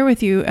wanted to share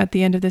with you at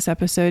the end of this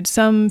episode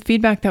some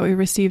feedback that we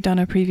received on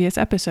a previous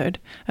episode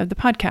of the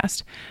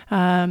podcast.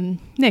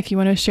 Nick, you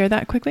want to share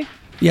that quickly?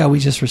 Yeah, we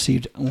just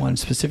received one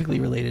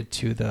specifically related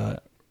to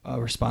the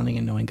Responding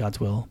and Knowing God's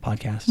Will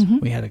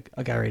podcast. We had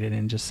a guy write it in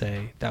and just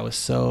say that was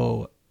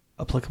so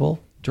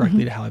applicable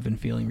directly to how I've been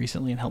feeling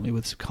recently and helped me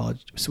with some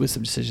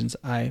decisions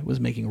I was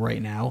making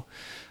right now.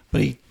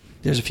 But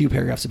there's a few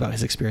paragraphs about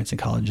his experience in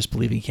college and just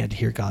believing he had to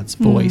hear God's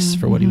voice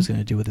for what he was going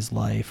to do with his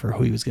life or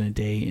who he was going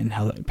to date, and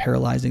how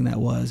paralyzing that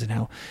was, and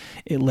how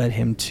it led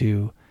him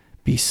to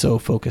be so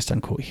focused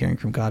on quote hearing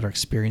from God or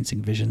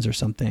experiencing visions or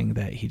something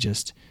that it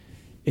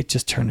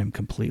just turned him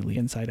completely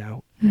inside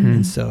out.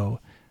 And so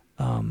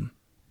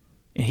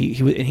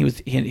he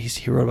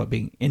wrote about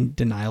being in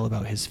denial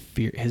about his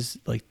fear, his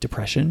like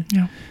depression.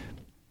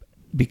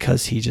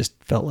 Because he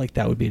just felt like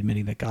that would be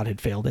admitting that God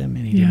had failed him,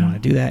 and he didn't want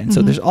to do that. And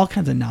so there's all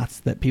kinds of knots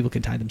that people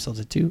can tie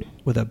themselves into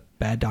with a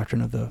bad doctrine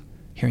of the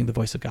hearing the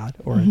voice of God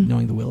or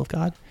knowing the will of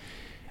God.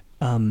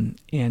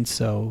 And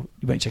so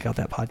you might check out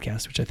that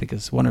podcast, which I think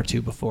is one or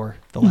two before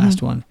the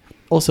last one.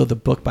 Also, the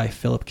book by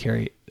Philip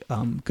Carey,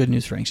 Good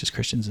News for Anxious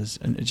Christians, is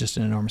just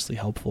an enormously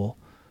helpful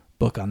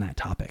book on that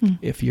topic.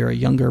 If you're a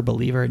younger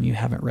believer and you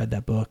haven't read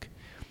that book,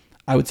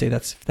 I would say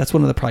that's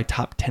one of the probably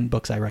top 10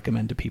 books I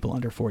recommend to people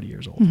under 40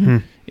 years old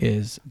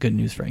is Good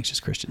News for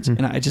Anxious Christians.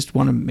 And I just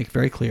want to make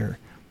very clear,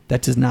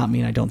 that does not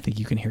mean I don't think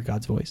you can hear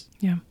God's voice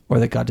or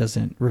that God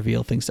doesn't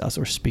reveal things to us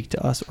or speak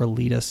to us or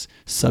lead us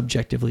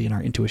subjectively in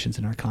our intuitions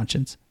and our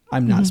conscience.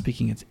 I'm not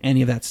speaking against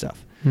any of that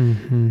stuff.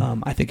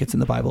 I think it's in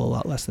the Bible a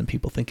lot less than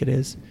people think it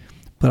is,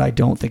 but I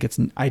don't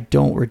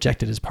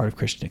reject it as part of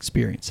Christian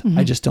experience.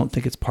 I just don't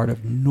think it's part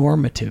of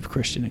normative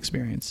Christian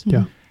experience.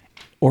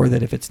 Or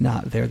that if it's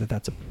not there,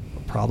 that's a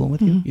problem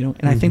with you, you know?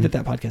 And I think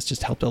that podcast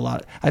just helped a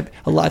lot. I've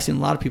seen a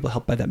lot of people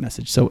helped by that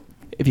message. So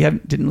if you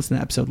didn't listen to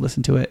that episode,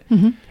 listen to it.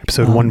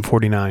 Episode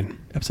 149.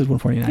 Episode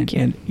 149. Thank you.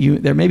 And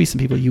there may be some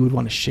people you would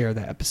want to share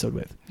that episode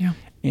with. Yeah.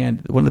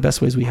 And one of the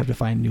best ways we have to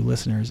find new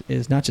listeners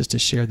is not just to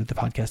share that the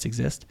podcast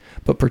exists,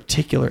 but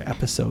particular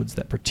episodes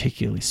that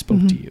particularly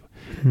spoke to you.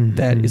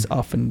 That is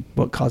often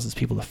what causes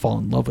people to fall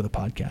in love with a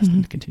podcast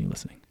and continue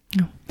listening.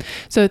 Oh.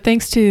 So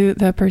thanks to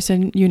the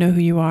person, you know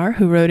who you are,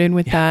 who wrote in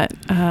with that.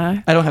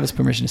 I don't have his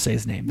permission to say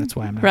his name. That's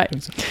why I'm not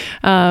doing so.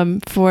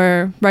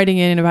 For writing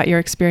in about your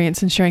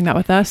experience and sharing that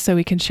with us so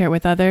we can share it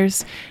with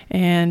others.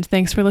 And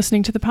thanks for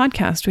listening to the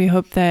podcast. We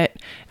hope that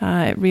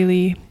it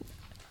really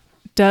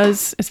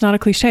does. It's not a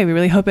cliche. We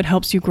really hope it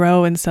helps you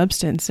grow in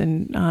substance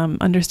and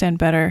understand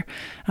better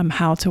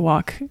how to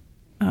walk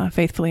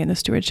faithfully in the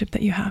stewardship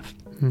that you have.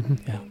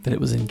 Yeah, that it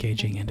was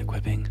engaging and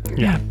equipping.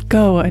 Yeah,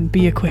 go and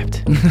be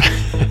equipped. All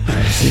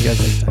right, see you guys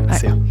next time.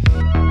 See ya.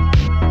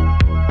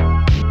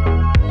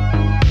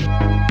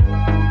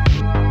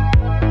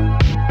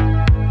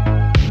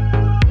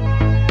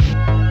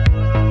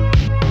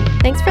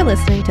 Thanks for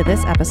listening to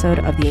this episode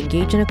of the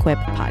Engage and Equip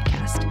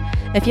podcast.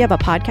 If you have a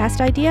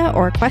podcast idea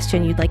or a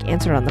question you'd like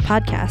answered on the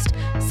podcast,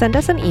 send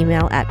us an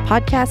email at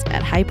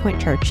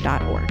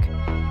podcast@highpointchurch.org.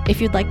 If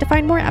you'd like to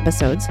find more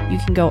episodes, you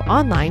can go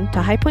online to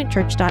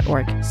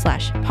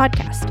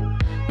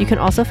highpointchurch.org/podcast. You can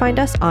also find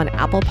us on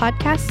Apple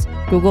Podcasts,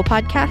 Google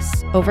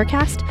Podcasts,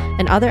 Overcast,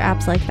 and other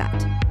apps like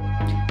that.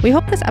 We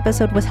hope this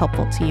episode was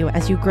helpful to you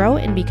as you grow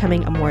in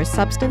becoming a more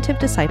substantive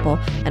disciple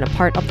and a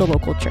part of the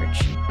local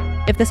church.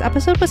 If this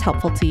episode was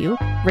helpful to you,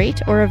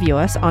 rate or review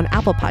us on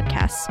Apple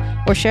Podcasts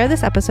or share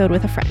this episode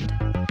with a friend.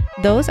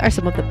 Those are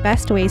some of the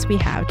best ways we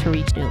have to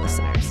reach new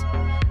listeners.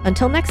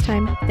 Until next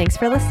time, thanks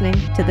for listening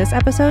to this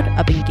episode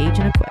of Engage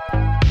and Equip.